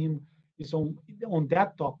my team is on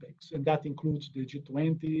that topics, and that includes the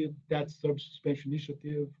G20, debt service suspension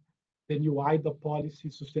initiative, the new IDA policy,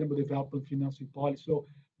 sustainable development financing policy. So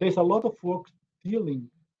there's a lot of work dealing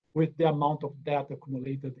with the amount of debt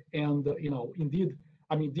accumulated. And, indeed,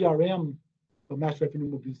 I mean, DRM, domestic revenue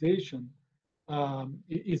mobilization,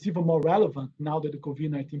 is even more relevant now that the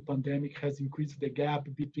COVID-19 pandemic has increased the gap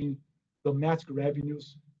between domestic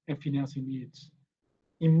revenues and financing needs.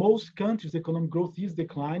 In most countries, economic growth is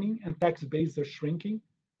declining and tax bases are shrinking,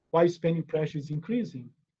 while spending pressure is increasing.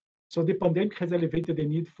 So the pandemic has elevated the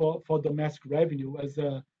need for domestic revenue as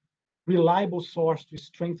a reliable source to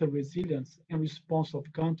strengthen resilience and response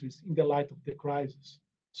of countries in the light of the crisis.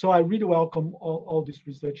 So I really welcome all these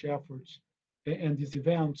research efforts and these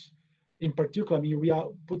events. In particular, I mean, we are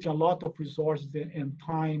putting a lot of resources and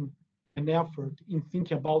time and effort in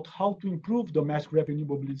thinking about how to improve domestic revenue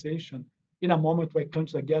mobilization in a moment where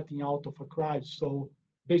countries are getting out of a crisis. So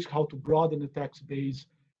basically how to broaden the tax base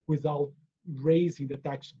without raising the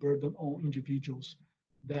tax burden on individuals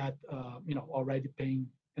that already paying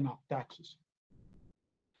enough taxes.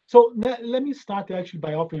 So let me start actually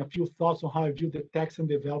by offering a few thoughts on how I view the tax and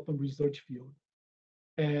development research field.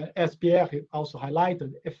 As Pierre also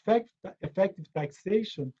highlighted, effective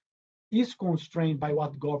taxation is constrained by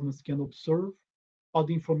what governments can observe or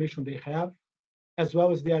the information they have, as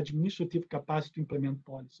well as the administrative capacity to implement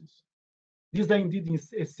policies. These are indeed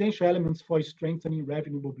essential elements for strengthening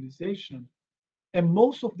revenue mobilization, and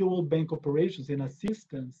most of the World Bank operations and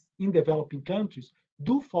assistance in developing countries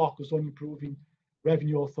do focus on improving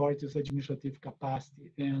revenue authorities' administrative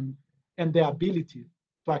capacity and their ability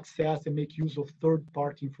to access and make use of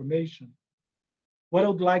third-party information. What I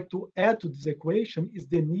would like to add to this equation is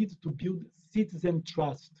the need to build citizen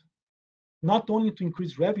trust, not only to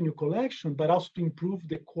increase revenue collection, but also to improve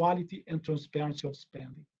the quality and transparency of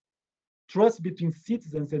spending. Trust between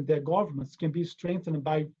citizens and their governments can be strengthened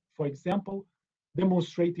by, for example,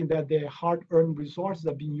 demonstrating that their hard-earned resources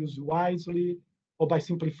are being used wisely, or by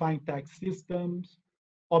simplifying tax systems,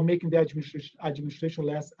 or making the administration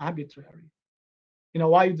less arbitrary.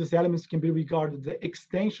 While these elements can be regarded as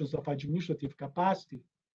extensions of administrative capacity,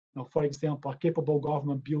 for example, a capable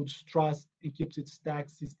government builds trust and keeps its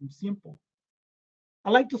tax system simple.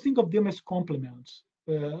 I like to think of them as complements,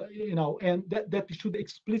 and that we should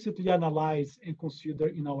explicitly analyze and consider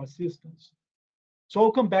in our assistance. So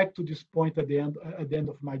I'll come back to this point at the end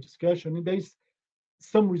of my discussion. And there's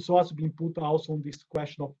some resource being put also on this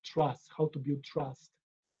question of trust, how to build trust.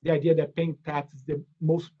 The idea that paying tax is the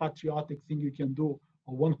most patriotic thing you can do,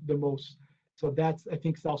 or one of the most. So that's, I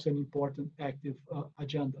think, is also an important active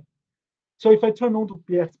agenda. So if I turn on to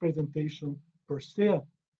Pierre's presentation per se,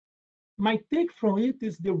 my take from it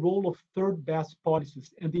is the role of third best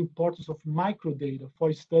policies and the importance of microdata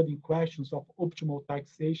for studying questions of optimal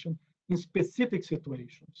taxation in specific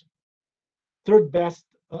situations. Third best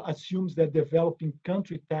assumes that developing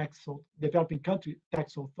country tax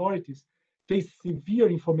authorities face severe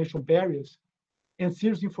information barriers and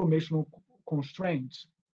serious informational constraints.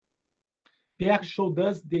 Pierre showed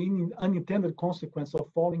us the unintended consequence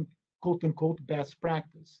of following quote-unquote best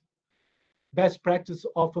practice. Best practice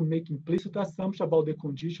often make implicit assumptions about the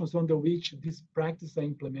conditions under which these practices are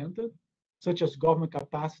implemented, such as government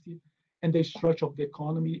capacity and the structure of the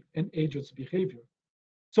economy and agents' behavior.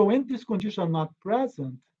 So when these conditions are not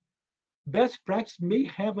present, best practice may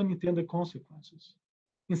have unintended consequences.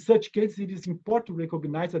 In such cases, it is important to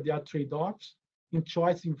recognize that there are trade-offs in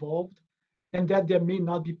choice involved and that there may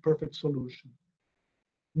not be perfect solution.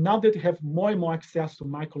 Now that we have more and more access to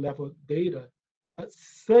micro-level data,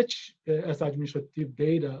 such as administrative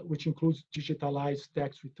data, which includes digitalized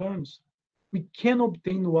tax returns, we can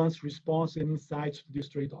obtain nuanced response and insights to these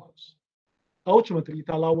trade-offs. Ultimately, it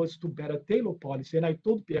allows us to better tailor policy. And I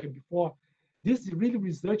told Pierre before, this is really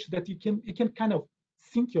research that you can kind of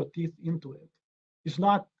sink your teeth into it. It's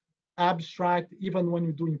not abstract, even when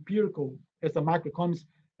you do empirical. As a macroeconomist,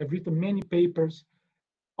 I've written many papers.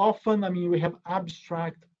 Often, I mean, we have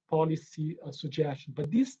abstract policy suggestions,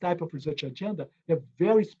 but this type of research agenda, we have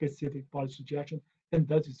very specific policy suggestions, and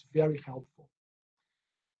that is very helpful.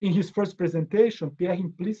 In his first presentation, Pierre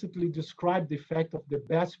implicitly described the effect of the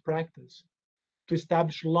best practice to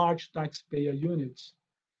establish large taxpayer units,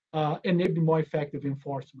 enabling more effective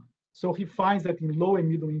enforcement. So he finds that in low and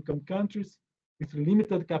middle income countries with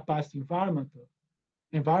limited capacity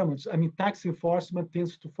environments, I mean, tax enforcement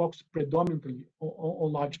tends to focus predominantly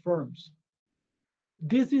on large firms.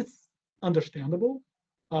 This is understandable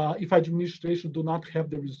if administration do not have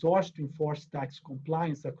the resource to enforce tax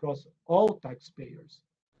compliance across all taxpayers.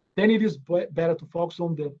 then it is better to focus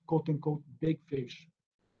on the quote-unquote big fish.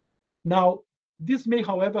 Now, this may,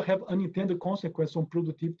 however, have unintended consequences on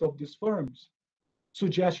productivity of these firms,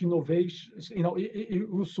 suggest innovation, it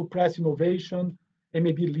will suppress innovation and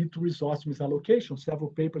maybe lead to resource misallocation. Several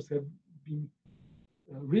papers have been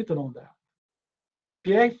written on that.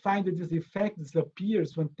 Pierre finds that this effect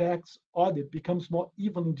disappears when tax audit becomes more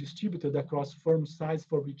evenly distributed across firm size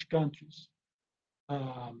for rich countries.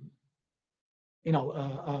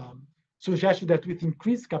 Suggestion that with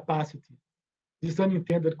increased capacity, these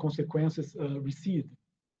unintended consequences recede.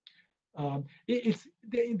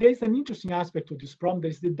 There's an interesting aspect to this problem.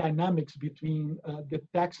 There's the dynamics between the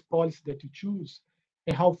tax policy that you choose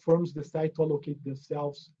and how firms decide to allocate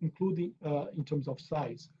themselves, including in terms of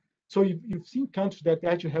size. So you've seen countries that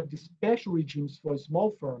actually have these special regimes for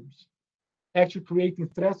small firms, actually creating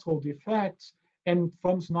threshold effects, and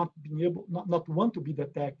firms not being able, not want to be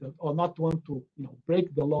detected or not want to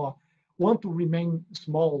break the law, want to remain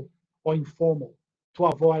small or informal to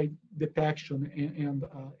avoid detection, and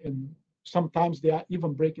sometimes they are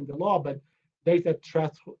even breaking the law, but there's that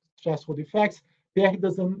threshold effects. Pierre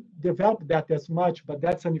doesn't develop that as much, but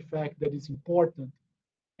that's an effect that is important.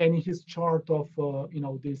 And in his chart of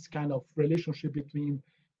this kind of relationship between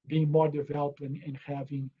being more developed and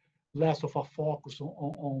having less of a focus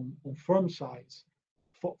on firm size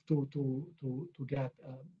to get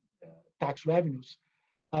tax revenues,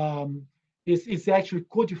 is actually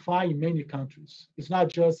codified in many countries. It's not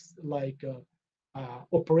just like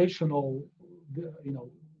operational,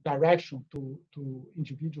 direction to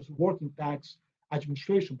individuals working tax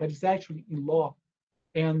administration, but it's actually in law.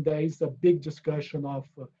 And there is a big discussion of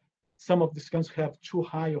some of these countries have too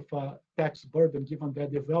high of a tax burden given their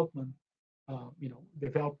development, in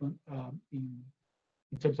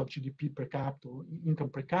terms of GDP per capita, income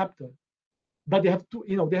per capita. But they have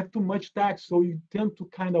too much tax, so you tend to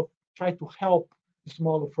kind of try to help the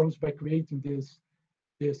smaller firms by creating this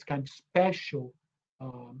kind of special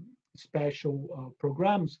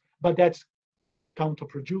programs. But that's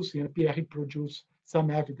counterproducing, and Pierre produced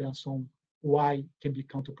some evidence on why it can be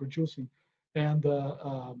counterproducing. And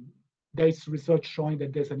there's research showing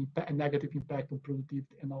that there's a negative impact on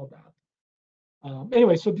productivity and all that.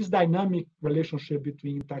 Anyway, so this dynamic relationship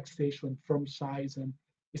between taxation and firm size and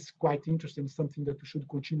is quite interesting, something that we should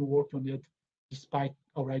continue working on it, despite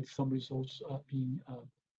already some results being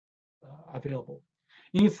available.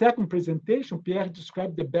 In his second presentation, Pierre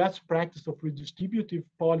described the best practice of redistributive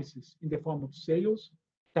policies in the form of sales,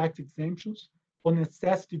 tax exemptions on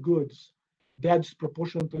necessity goods that is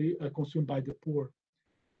disproportionately consumed by the poor.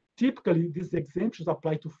 Typically, these exemptions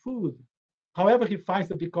apply to food. However, he finds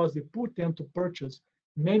that because the poor tend to purchase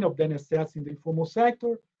many of their necessities in the informal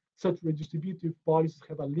sector, such redistributive policies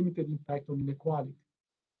have a limited impact on inequality.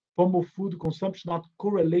 Formal food consumption is not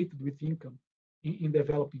correlated with income in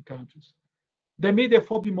developing countries. There may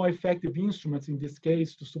therefore be more effective instruments in this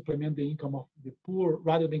case to supplement the income of the poor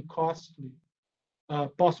rather than costly,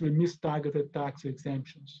 possibly mistargeted tax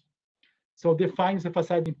exemptions. So the findings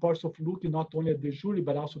emphasize the importance of looking not only at the jure,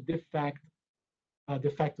 but also de facto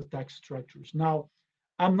tax structures. Now,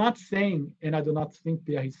 I'm not saying, and I do not think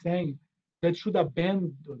Pierre is saying, that should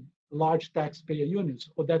abandon large taxpayer units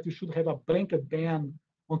or that we should have a blanket ban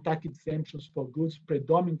on tax exemptions for goods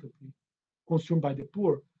predominantly consumed by the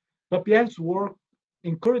poor. But Pierre's work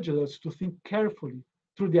encourages us to think carefully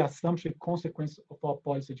through the assumption and consequence of our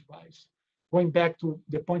policy advice. Going back to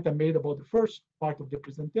the point I made about the first part of the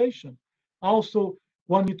presentation, I also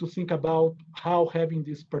want you to think about how having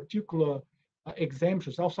these particular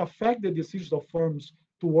exemptions also affect the decisions of firms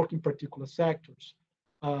to work in particular sectors.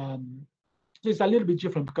 So it's a little bit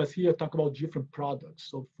different because here I talk about different products,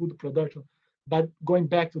 so food production. But going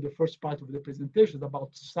back to the first part of the presentation is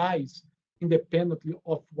about size, independently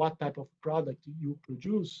of what type of product you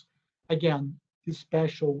produce. Again, these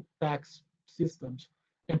special tax systems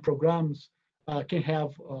and programs can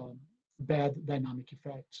have bad dynamic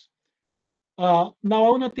effects. Now, I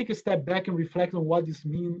want to take a step back and reflect on what this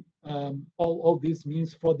means, all this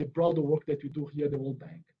means for the broader work that we do here at the World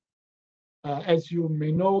Bank. As you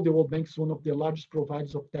may know, the World Bank is one of the largest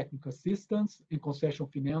providers of technical assistance and concession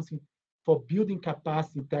financing for building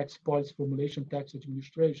capacity in tax policy formulation, tax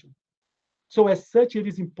administration. So as such, it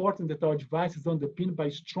is important that our advice is underpinned by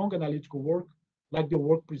strong analytical work, like the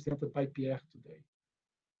work presented by Pierre today.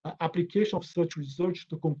 Application of such research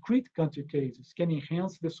to concrete country cases can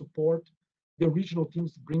enhance the support the regional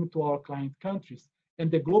teams bring to our client countries.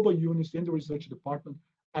 And the global units in the research department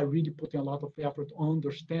are really putting a lot of effort to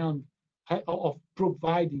understand of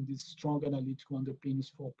providing these strong analytical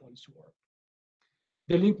underpinnings for policy work.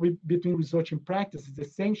 The link between research and practice is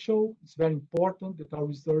essential. It's very important that our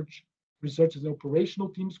researchers and operational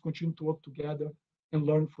teams continue to work together and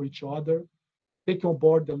learn from each other, take on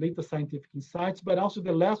board the latest scientific insights, but also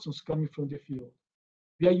the lessons coming from the field.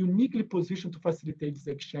 We are uniquely positioned to facilitate this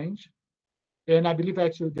exchange. And I believe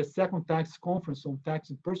actually the second tax conference on tax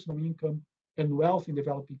and personal income and wealth in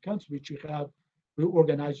developing countries, which we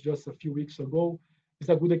organized just a few weeks ago, is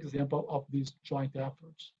a good example of these joint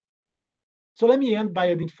efforts. So let me end by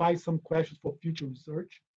identifying some questions for future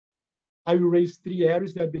research. I will raise three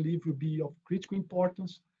areas that I believe will be of critical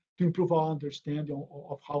importance to improve our understanding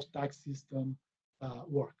of how tax systems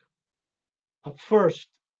work. First,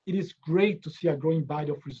 it is great to see a growing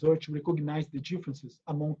body of research recognize the differences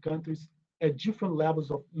among countries at different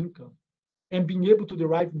levels of income and being able to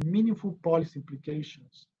derive meaningful policy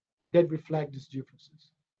implications that reflect these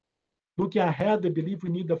differences. Looking ahead, I believe we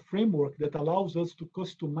need a framework that allows us to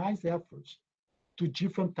customize efforts to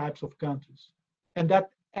different types of countries, and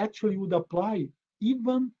that actually would apply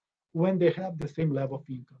even when they have the same level of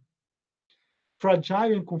income.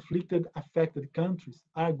 Fragile and conflicted affected countries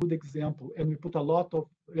are a good example, and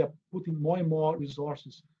we are putting more and more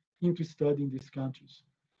resources into studying these countries.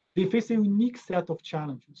 They face a unique set of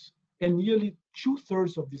challenges, and nearly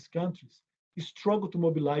 2/3 of these countries struggle to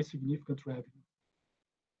mobilize significant revenue.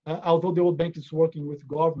 Although the World Bank is working with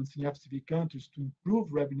governments in FCV countries to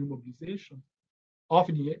improve revenue mobilization,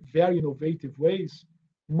 often in very innovative ways,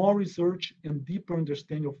 more research and deeper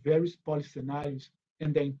understanding of various policy scenarios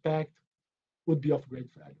and their impact would be of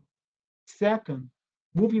great value. Second,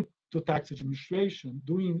 moving to tax administration,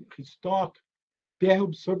 during his talk, Pierre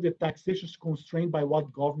observed that taxation is constrained by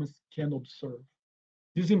what governments can observe.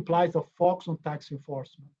 This implies a focus on tax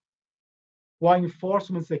enforcement. While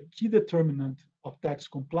enforcement is a key determinant of tax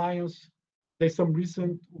compliance, there's some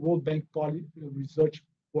recent World Bank research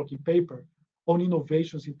working paper on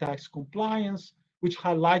innovations in tax compliance, which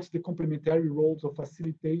highlights the complementary roles of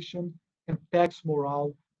facilitation and tax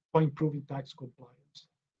morale for improving tax compliance.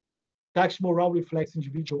 Tax morale reflects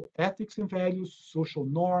individual ethics and values, social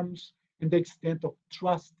norms, and the extent of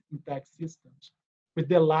trust in tax systems, with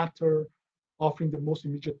the latter offering the most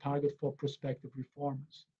immediate target for prospective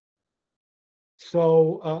reformers.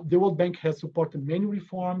 So the World Bank has supported many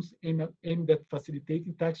reforms aimed at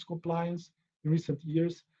facilitating tax compliance in recent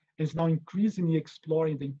years, and is now increasingly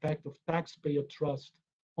exploring the impact of taxpayer trust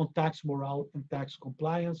on tax morale and tax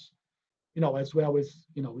compliance, as well as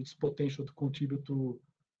its potential to contribute to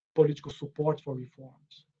political support for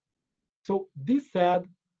reforms. So this said,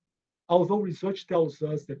 although research tells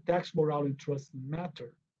us that tax morale and trust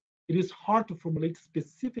matter, it is hard to formulate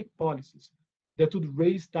specific policies that would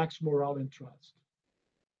raise tax morale and trust.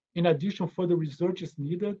 In addition, further research is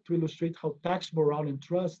needed to illustrate how tax morale and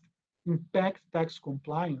trust impact tax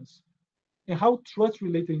compliance, and how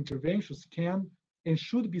trust-related interventions can and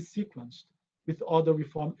should be sequenced with other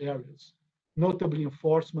reform areas, notably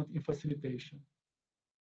enforcement and facilitation.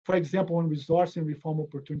 For example, when resource and reform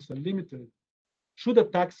opportunities are limited, should a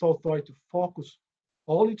tax authority focus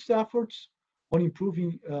all its efforts on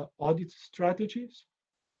improving audit strategies?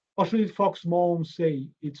 Or should it focus more on, say,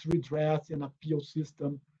 its redress and appeal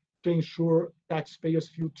system to ensure taxpayers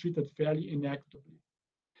feel treated fairly and equitably?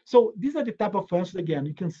 So these are the type of answers, again,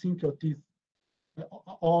 you can sink your teeth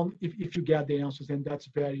on if you get the answers, and that's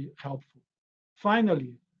very helpful.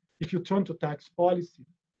 Finally, if you turn to tax policy,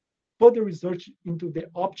 further research into the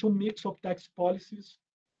optimal mix of tax policies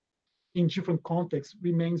in different contexts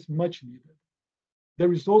remains much needed. The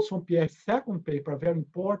results from Pierre's second paper are very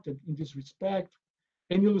important in this respect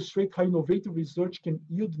and illustrate how innovative research can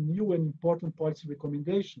yield new and important policy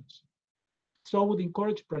recommendations. So I would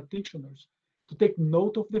encourage practitioners to take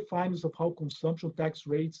note of the findings of how consumption tax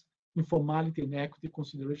rates, informality, and equity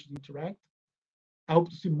considerations interact. I hope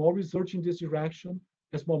to see more research in this direction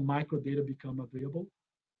as more microdata become available.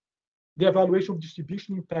 The evaluation of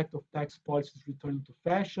distribution impact of tax policies is returning to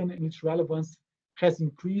fashion, and its relevance has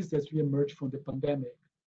increased as we emerge from the pandemic.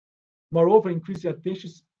 Moreover, increasing attention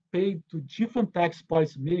is paid to different tax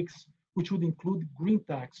policy mix, which would include green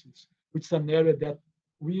taxes, which is an area that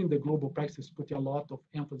we in the global practice put a lot of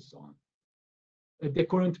emphasis on. The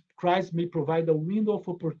current crisis may provide a window of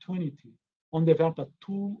opportunity on developing a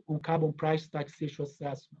tool on carbon price taxation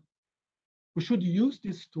assessment. We should use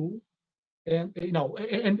this tool, and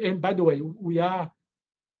by the way,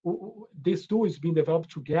 this tool is being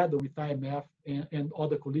developed together with IMF and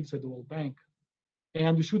other colleagues at the World Bank.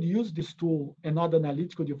 And we should use this tool and other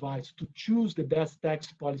analytical device to choose the best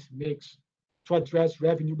tax policy mix to address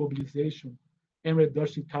revenue mobilization and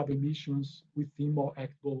reducing carbon emissions within more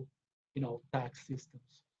equitable tax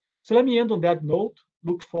systems. So let me end on that note.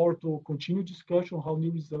 look forward to continued discussion on how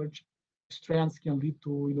new research strands can lead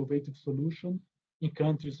to innovative solutions in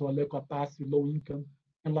countries where low capacity, low income,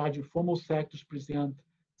 and large informal sectors present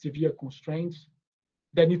severe constraints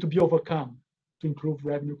that need to be overcome to improve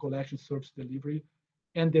revenue collection service delivery.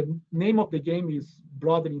 And the name of the game is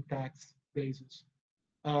broadening tax bases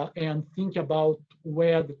and think about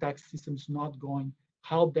where the tax system is not going,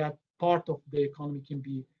 how that part of the economy can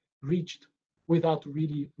be reached without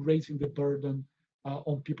really raising the burden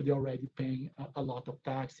on people that are already paying a lot of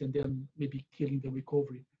tax, and then maybe killing the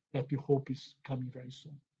recovery that we hope is coming very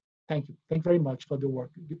soon. Thank you. Thank you very much for the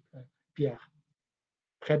work, Pierre.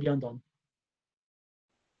 Très bien done.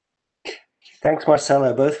 Thanks,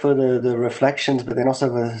 Marcelo, both for the reflections, but then also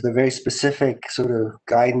the very specific sort of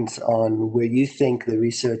guidance on where you think the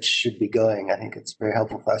research should be going. I think it's very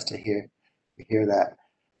helpful for us to hear that.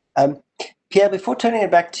 Pierre, before turning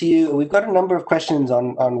it back to you, we've got a number of questions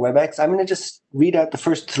on WebEx. I'm going to just read out the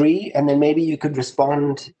first three, and then maybe you could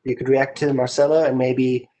respond, you could react to Marcelo and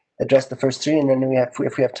maybe address the first three, and then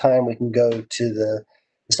if we have time, we can go to the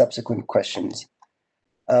subsequent questions.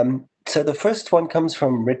 So the first one comes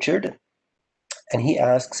from Richard, and he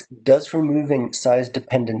asks, does removing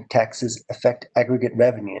size-dependent taxes affect aggregate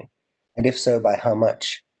revenue? And if so, by how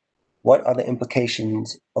much? What are the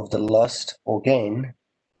implications of the loss or gain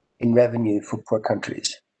in revenue for poor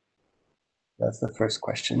countries? That's the first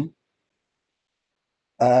question.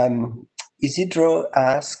 Isidro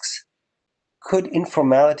asks, could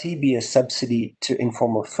informality be a subsidy to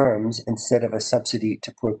informal firms instead of a subsidy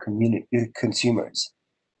to poor consumers?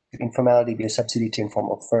 Could informality be a subsidy to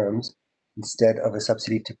informal firms instead of a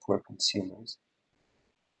subsidy to poor consumers?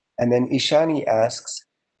 And then Ishani asks,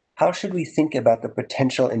 how should we think about the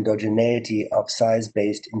potential endogeneity of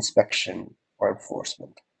size-based inspection or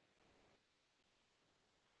enforcement?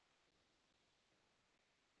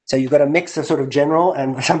 So you've got a mix of sort of general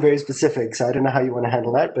and some very specific. So I don't know how you want to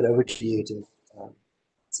handle that, but over to you to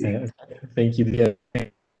see. Thank you,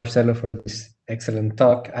 Marcelo, for this excellent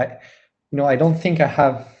talk. I don't think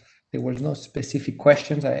there was no specific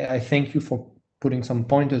questions. I thank you for putting some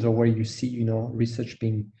pointers of where you see, research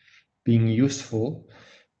being useful.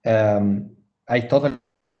 I totally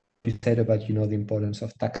said about, the importance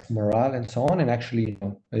of tax morale and so on. And actually,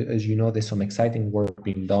 as you know, there's some exciting work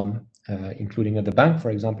being done, including at the bank, for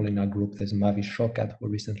example, in our group, there's Mavi Shokat, who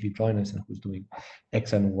recently joined us and who's doing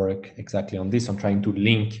excellent work exactly on this, on trying to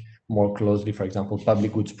link more closely, for example,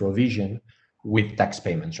 public goods provision with tax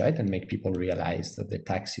payments, right? And make people realize that the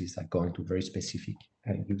taxes are going to very specific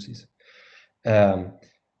uses.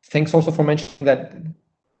 Thanks also for mentioning that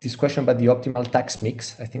this question about the optimal tax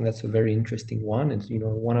mix. I think that's a very interesting one. And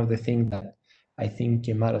one of the things that I think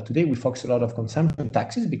came out of today, we focus a lot on consumption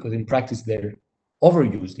taxes because in practice they're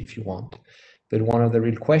overused, if you want. But one of the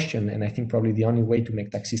real questions, and I think probably the only way to make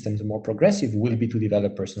tax systems more progressive, will be to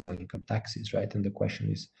develop personal income taxes, right? And the question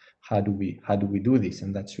is, how do we do this?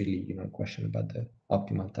 And that's really a question about the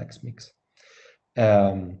optimal tax mix.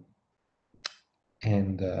 So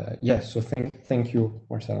thank you,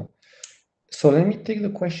 Marcelo. So let me take the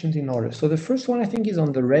questions in order. So the first one I think is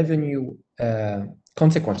on the revenue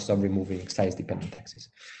consequences of removing size-dependent taxes.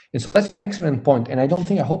 And so that's an excellent point. And I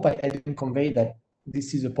hope I didn't convey that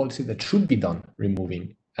this is a policy that should be done,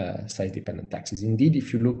 removing size-dependent taxes. Indeed,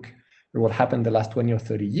 if you look at what happened the last 20 or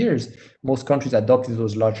 30 years, most countries adopted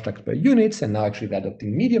those large taxpayer units, and now actually they're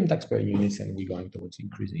adopting medium taxpayer units, and we're going towards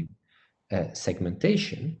increasing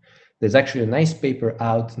segmentation. There's actually a nice paper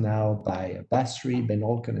out now by Basri, Ben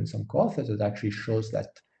Olken, and some co-authors that actually shows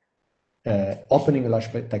that opening a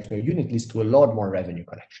large taxpayer unit leads to a lot more revenue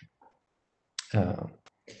collection.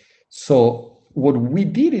 So what we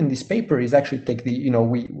did in this paper is actually take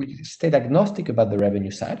we stayed agnostic about the revenue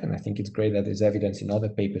side, and I think it's great that there's evidence in other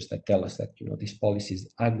papers that tell us that these policies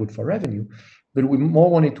are good for revenue. But we more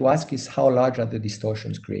wanted to ask is how large are the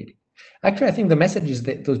distortions created? Actually, I think the message is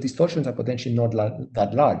that those distortions are potentially not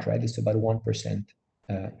that large, right? It's about 1%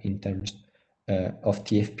 in terms of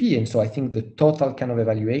TFP. And so I think the total kind of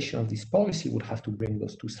evaluation of this policy would have to bring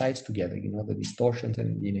those two sides together, the distortions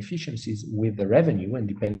and the inefficiencies with the revenue. And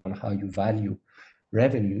depending on how you value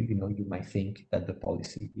revenue, you might think that the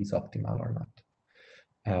policy is optimal or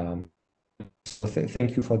not. So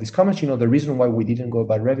thank you for this comment. The reason why we didn't go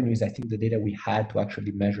about revenue is I think the data we had to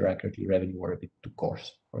actually measure accurately revenue were a bit too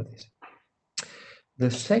coarse for this. The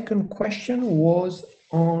second question was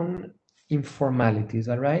on informality, is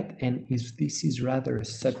that right? And this is rather a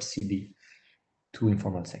subsidy to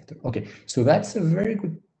informal sector. Okay, so that's a very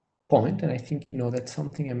good point. And I think, that's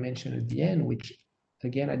something I mentioned at the end, which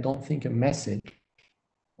again, I don't think a message,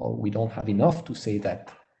 or we don't have enough to say that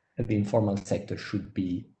the informal sector should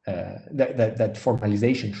be, that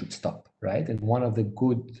formalization should stop, right? And one of the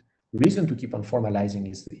good reasons to keep on formalizing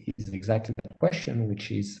is exactly that question,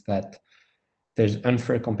 which is that there's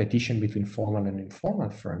unfair competition between formal and informal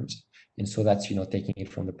firms. And so that's, taking it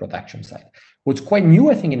from the production side. What's quite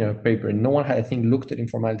new, I think, in our paper, and no one had, I think, looked at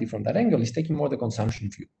informality from that angle, is taking more the consumption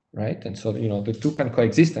view, right? And so, the two can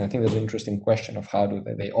coexist. And I think there's an interesting question of how do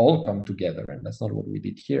they all come together. And that's not what we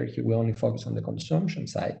did here. Here we only focus on the consumption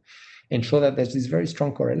side and show that there's this very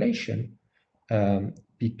strong correlation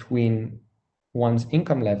between one's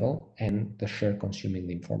income level and the share consumed in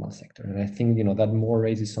the informal sector. And I think, that more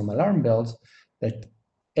raises some alarm bells that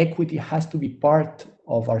equity has to be part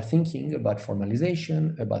of our thinking about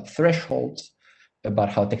formalization, about thresholds, about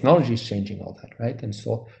how technology is changing all that, right? And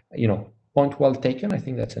so, point well taken. I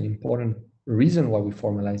think that's an important reason why we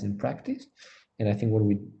formalize in practice. And I think what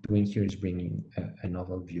we're doing here is bringing a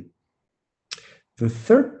novel view. The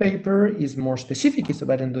third paper is more specific. It's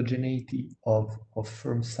about endogeneity of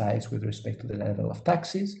firm size with respect to the level of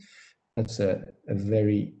taxes. That's a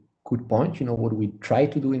very good point. What we try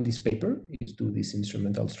to do in this paper is do this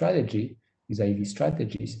instrumental strategy, these IV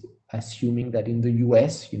strategies, assuming that in the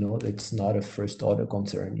US, it's not a first order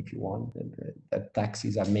concern, if you want, that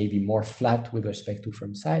taxes are maybe more flat with respect to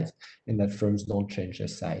firm size and that firms don't change their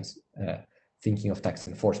size, thinking of tax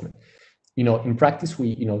enforcement. In practice,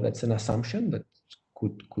 that's an assumption that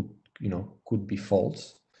could be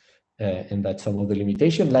false. And that some of the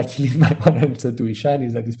limitation, luckily my one answer to Ishan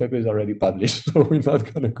is that this paper is already published, so we're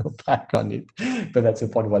not going to go back on it. But that's a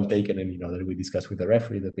point well taken, and that we discussed with the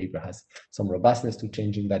referee, the paper has some robustness to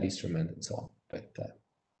changing that instrument and so on, but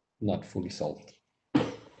not fully solved.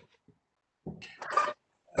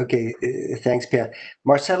 Okay, thanks, Pierre.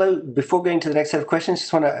 Marcelo, before going to the next set of questions,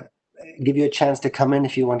 just want to give you a chance to come in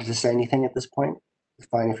if you wanted to say anything at this point. It's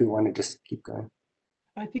fine if you want to just keep going.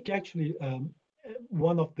 I think actually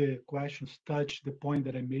one of the questions touched the point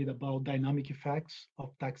that I made about dynamic effects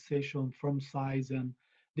of taxation, firm size, and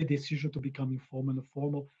the decision to become informal and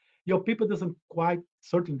formal. Your paper doesn't quite,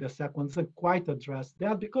 certainly the second one, doesn't quite address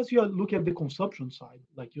that because you are looking at the consumption side,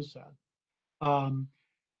 like you said.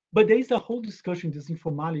 But there is a whole discussion in this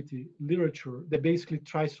informality literature that basically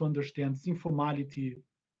tries to understand this informality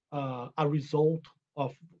a result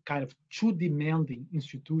of kind of too demanding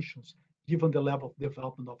institutions given the level of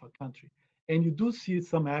development of a country. And you do see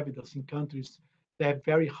some evidence in countries that have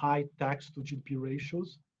very high tax to GDP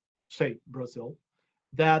ratios, say Brazil,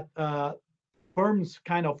 that firms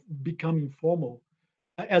kind of become informal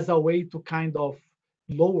as a way to kind of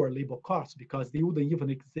lower labor costs because they wouldn't even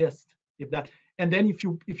exist if that. And then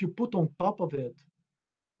if you put on top of it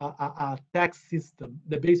a tax system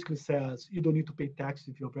that basically says you don't need to pay tax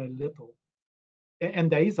if you're very little,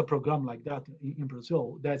 and there is a program like that in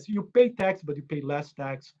Brazil, that's you pay tax, but you pay less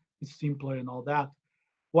tax, it's simpler and all that.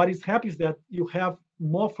 What is happening is that you have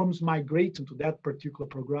more firms migrating to that particular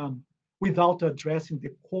program without addressing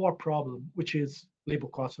the core problem, which is labor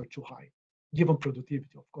costs are too high, given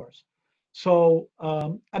productivity, of course. So,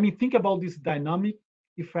 think about these dynamic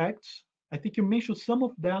effects. I think you mentioned some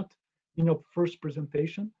of that in your first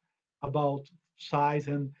presentation about size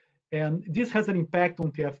and this has an impact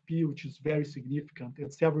on TFP, which is very significant.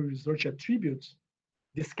 And several research attributes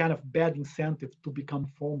this kind of bad incentive to become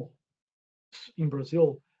formal in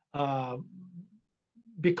Brazil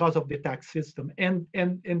because of the tax system. And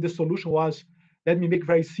the solution was, let me make it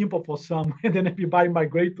very simple for some, and then everybody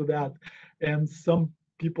migrate to that. And some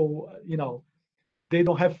people, they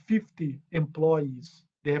don't have 50 employees,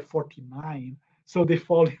 they have 49. So they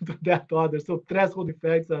fall into that order. So threshold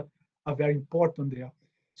effects are very important there.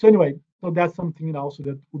 So anyway, so that's something also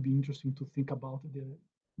that would be interesting to think about,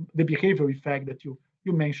 the behavior effect that you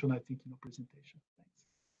mentioned, I think, in your presentation.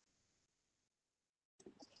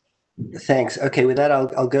 Thanks. Okay, with that,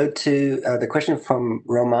 I'll go to the question from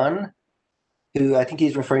Roman, who I think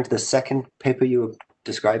he's referring to the second paper you were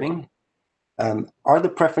describing. Are the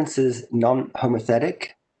preferences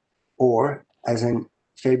non-homothetic, or, as in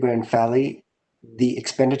Faber and Falley, the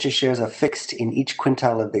expenditure shares are fixed in each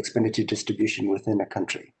quintile of the expenditure distribution within a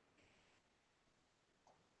country?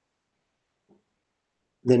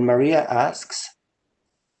 Then Maria asks,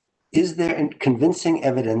 is there convincing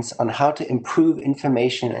evidence on how to improve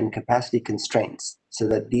information and capacity constraints so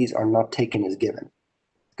that these are not taken as given?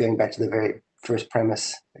 Going back to the very first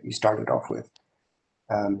premise that you started off with.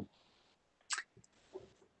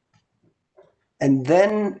 And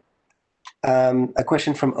then a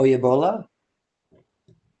question from Oyebola,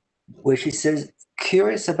 where she says,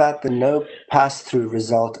 curious about the no pass-through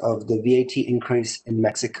result of the VAT increase in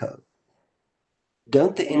Mexico.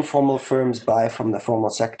 Don't the informal firms buy from the formal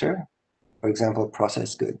sector? for example,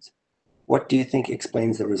 processed goods. What do you think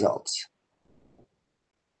explains the results?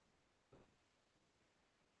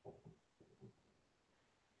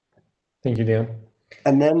 Thank you, Leon.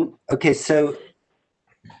 And then, okay, so,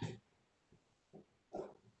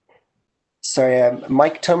 sorry,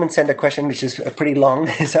 Mike Toman sent a question which is pretty long,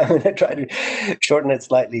 so I'm going to try to shorten it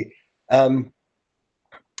slightly. Thank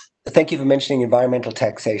you for mentioning environmental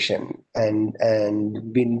taxation, and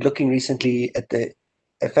been looking recently at the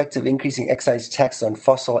effects of increasing excise tax on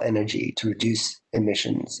fossil energy to reduce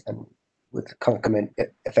emissions and with concomitant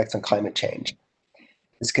effects on climate change.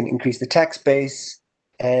 This can increase the tax base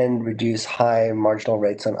and reduce high marginal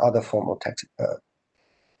rates on other formal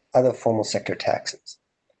sector taxes.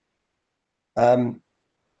 On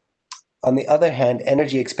the other hand,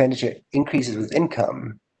 energy expenditure increases with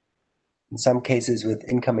income, in some cases with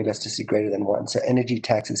income elasticity greater than 1. So energy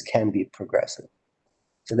taxes can be progressive.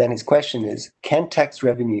 So then his question is, can tax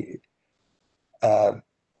revenue,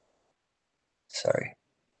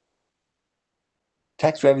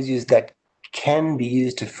 tax revenues that can be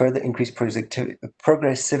used to further increase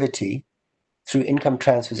progressivity through income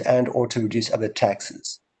transfers and or to reduce other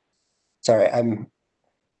taxes? Sorry,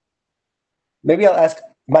 maybe I'll ask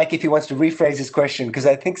Mike if he wants to rephrase his question, because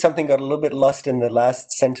I think something got a little bit lost in the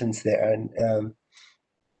last sentence there. And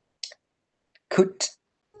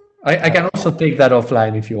I can also take that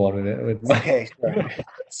offline if you want. Okay, sure.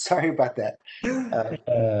 Sorry about that.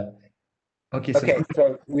 Okay,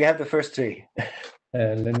 so we have the first three.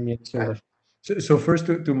 Let me answer that. So first,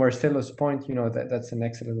 to Marcelo's point, that's an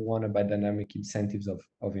excellent one about dynamic incentives of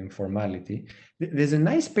informality. There's a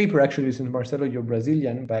nice paper, actually, since Marcelo, you're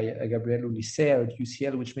Brazilian, by Gabriel Ulicea at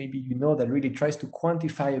UCL, which maybe that really tries to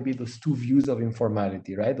quantify a bit those two views of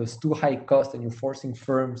informality, right? Those two high costs, and you're forcing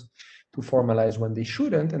firms to formalize when they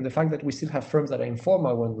shouldn't, and the fact that we still have firms that are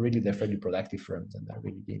informal when really they're fairly productive firms and they're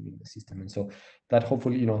really gaming the system. And so that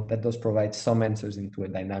hopefully, that does provide some answers into a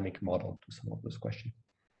dynamic model to some of those questions.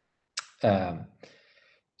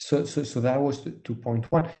 So that was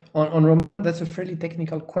 2.1. On Roman, that's a fairly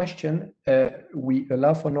technical question. We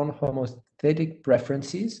allow for non-homothetic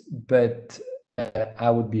preferences, but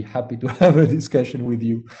I would be happy to have a discussion with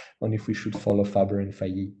you on if we should follow Faber and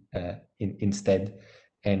Fayet instead.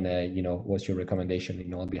 And what's your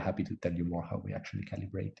recommendation? I'll be happy to tell you more how we actually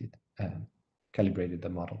calibrated the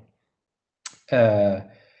model.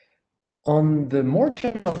 On the more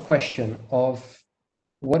general question of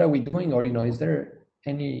what are we doing, or is there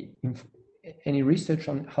any research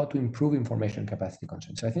on how to improve information capacity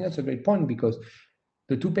constraints? So I think that's a great point, because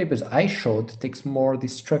the two papers I showed takes more the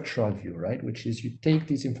structural view, right? Which is you take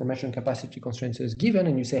these information capacity constraints as given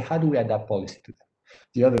and you say, how do we adapt policy to them?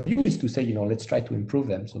 The other view is to say, let's try to improve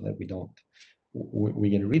them so that we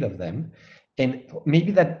get rid of them. And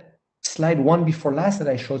maybe that slide one before last that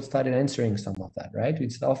I showed started answering some of that, right?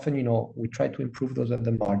 It's often, we try to improve those at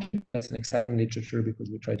the margin. That's an exciting literature because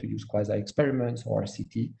we try to use quasi-experiments or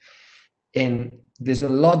RCT. And there's a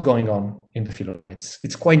lot going on in the field.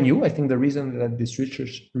 It's quite new. I think the reason that this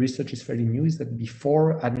research is fairly new is that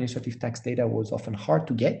before, administrative tax data was often hard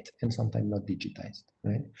to get and sometimes not digitized,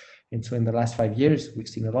 right? And so in the last 5 years, we've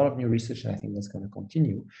seen a lot of new research, and I think that's going to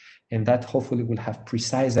continue. And that hopefully will have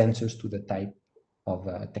precise answers to the type of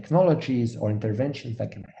technologies or interventions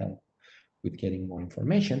that can help with getting more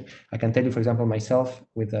information. I can tell you, for example, myself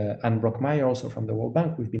with Anne Brockmeyer, also from the World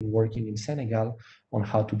Bank, we've been working in Senegal on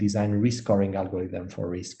how to design risk scoring algorithm for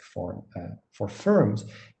risk for firms,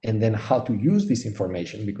 and then how to use this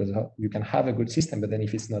information, because you can have a good system, but then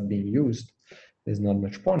if it's not being used, there's not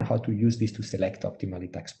much point. How to use this to select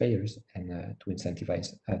optimally taxpayers and to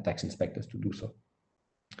incentivize tax inspectors to do so.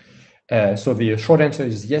 So the short answer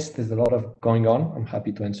is yes, there's a lot of going on. I'm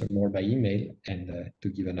happy to answer more by email and to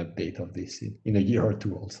give an update of this in a year or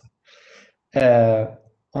two also.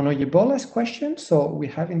 On Oyebola's question, so we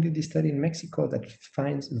have indeed this study in Mexico that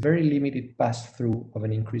finds very limited pass-through of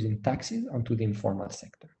an increase in taxes onto the informal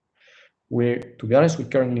sector. To be honest, we're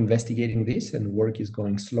currently investigating this, and work is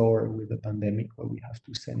going slower with the pandemic, where we have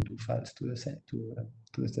to send 2 files to the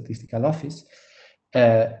statistical office.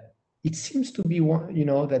 It seems to be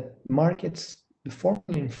that markets, the formal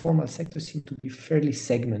and informal sector, seem to be fairly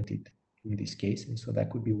segmented in this case, and so that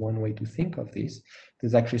could be one way to think of this.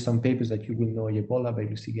 There's actually some papers that you will know, Oyebola by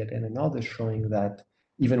Lucy Gaten and others, showing that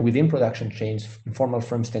even within production chains, informal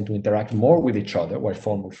firms tend to interact more with each other, while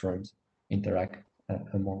formal firms interact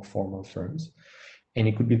among formal firms. And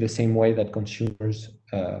it could be the same way that consumers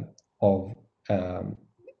are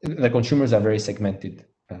very segmented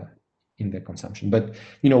in their consumption. But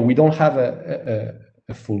we don't have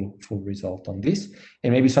a full result on this.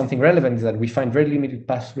 And maybe something relevant is that we find very limited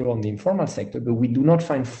pass-through on the informal sector, but we do not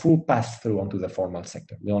find full pass-through onto the formal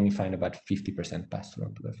sector. We only find about 50% pass-through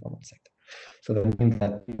onto the formal sector. So that means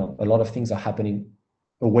that a lot of things are happening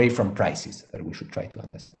away from prices that we should try to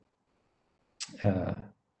understand.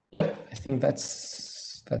 I think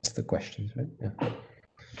that's the questions, right? Yeah.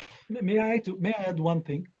 May I add one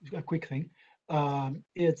thing, a quick thing?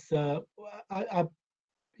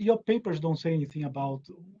 Your papers don't say anything about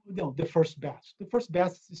the first best. The first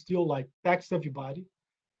best is still like tax everybody,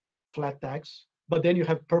 flat tax, but then you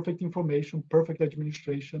have perfect information, perfect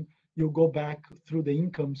administration. You go back through the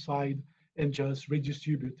income side and just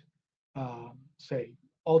redistribute, say,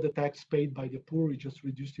 all the tax paid by the poor, you just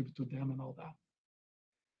redistribute to them and all that.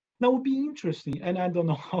 Now, it would be interesting, and I don't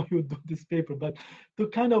know how you do this paper, but to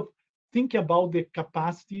kind of think about the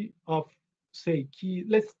capacity of, say,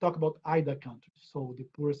 let's talk about IDA countries, so the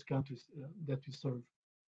poorest countries that we serve.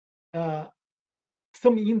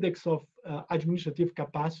 Some index of administrative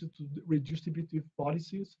capacity to redistributive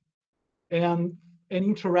policies and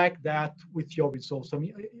interact that with your results. I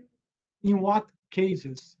mean, in what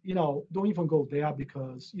cases, don't even go there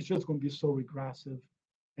because it's just going to be so regressive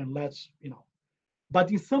and but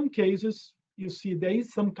in some cases, you see there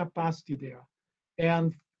is some capacity there,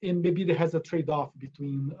 and maybe there has a trade-off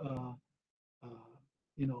between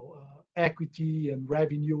equity and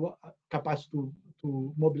revenue, capacity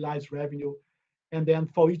to mobilize revenue, and then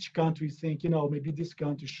for each country, think maybe this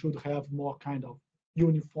country should have more kind of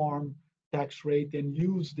uniform tax rate and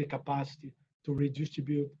use the capacity to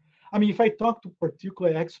redistribute. I mean, if I talk to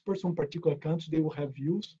particular experts on particular countries, they will have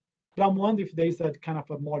views, but I'm wondering if there's that kind of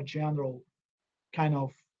a more general kind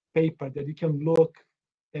of paper that you can look,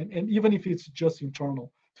 and even if it's just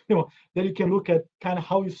internal, that you can look at kind of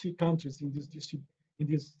how you see countries in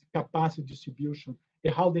this capacity distribution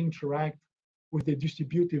and how they interact with the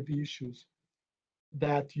distributive issues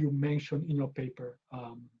that you mentioned in your paper.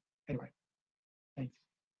 Anyway, thanks.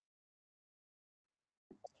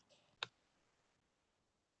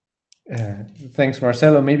 Thanks,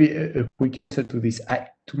 Marcelo. Maybe a quick answer to this.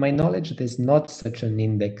 To my knowledge, there's not such an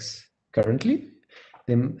index currently.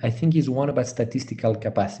 Then I think is one about statistical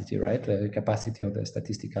capacity, right? The capacity of the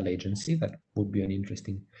statistical agency. That would be an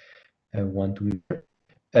interesting one to read.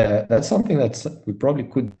 That's something that we probably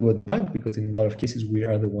could do at the bank, because in a lot of cases we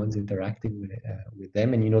are the ones interacting with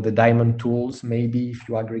them. And the diamond tools, maybe if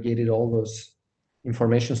you aggregated all those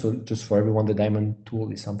information, so just for everyone, the diamond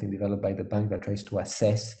tool is something developed by the bank that tries to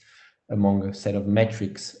assess among a set of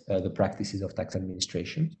metrics the practices of tax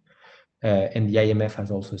administration. And the IMF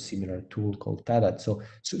has also a similar tool called TADAT.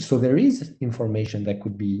 So there is information that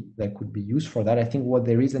could be used for that. I think what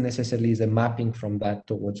there isn't necessarily is a mapping from that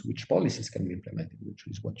towards which policies can be implemented, which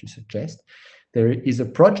is what you suggest. There is a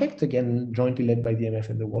project, again, jointly led by the IMF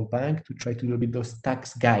and the World Bank, to try to do a bit those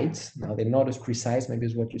tax guides. Now, they're not as precise, maybe,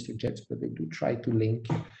 as what you suggest, but they do try to link,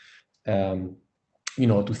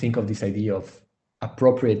 to think of this idea of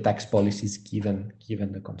appropriate tax policies given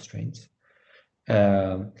the constraints.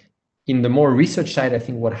 In the more research side, I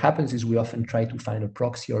think what happens is we often try to find a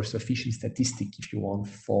proxy or sufficient statistic, if you want,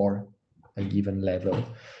 for a given level.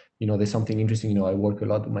 There's something interesting. I work a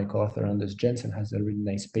lot with my co-author, Anders Jensen, has a really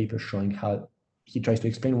nice paper showing how he tries to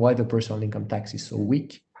explain why the personal income tax is so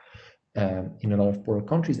weak in a lot of poorer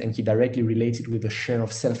countries, and he directly relates it with the share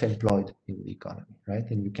of self-employed in the economy, right?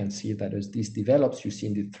 And you can see that as this develops, you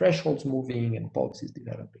see the thresholds moving and policies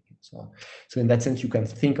developing and so on. So in that sense, you can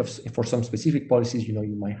think of, for some specific policies,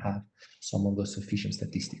 you might have some of those sufficient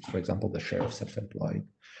statistics, for example, the share of self-employed.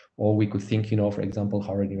 Or we could think, for example,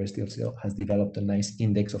 Harvard University has developed a nice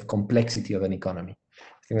index of complexity of an economy.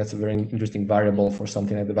 I think that's a very interesting variable for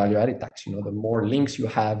something like the value-added tax. The more links you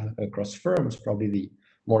have across firms, probably the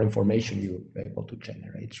more information you're able to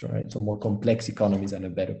generate, right? So more complex economies are in a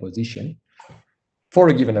better position for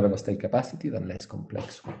a given level of state capacity than less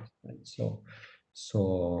complex ones, right?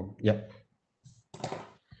 So yeah.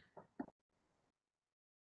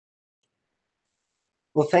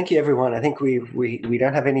 Well, thank you, everyone. I think we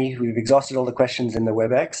don't have any. We've exhausted all the questions in the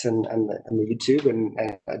WebEx and the YouTube,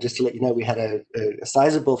 and just to let you know, we had a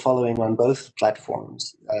sizable following on both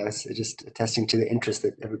platforms. So just attesting to the interest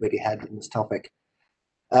that everybody had in this topic.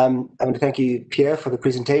 I want to thank you, Pierre, for the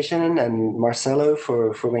presentation, and Marcelo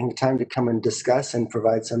for making time to come and discuss and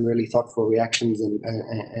provide some really thoughtful reactions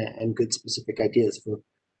and good specific ideas for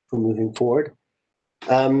moving forward.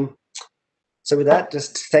 So with that,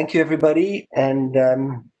 just thank you, everybody. And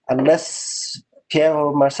unless Pierre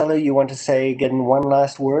or Marcelo, you want to say again one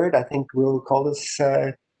last word, I think we'll call this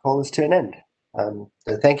to an end.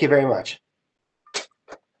 So thank you very much.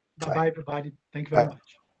 Bye, everybody. Thank you very much.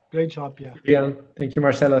 Great job, Pierre. Yeah. Thank you,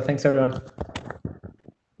 Marcelo. Thanks, everyone.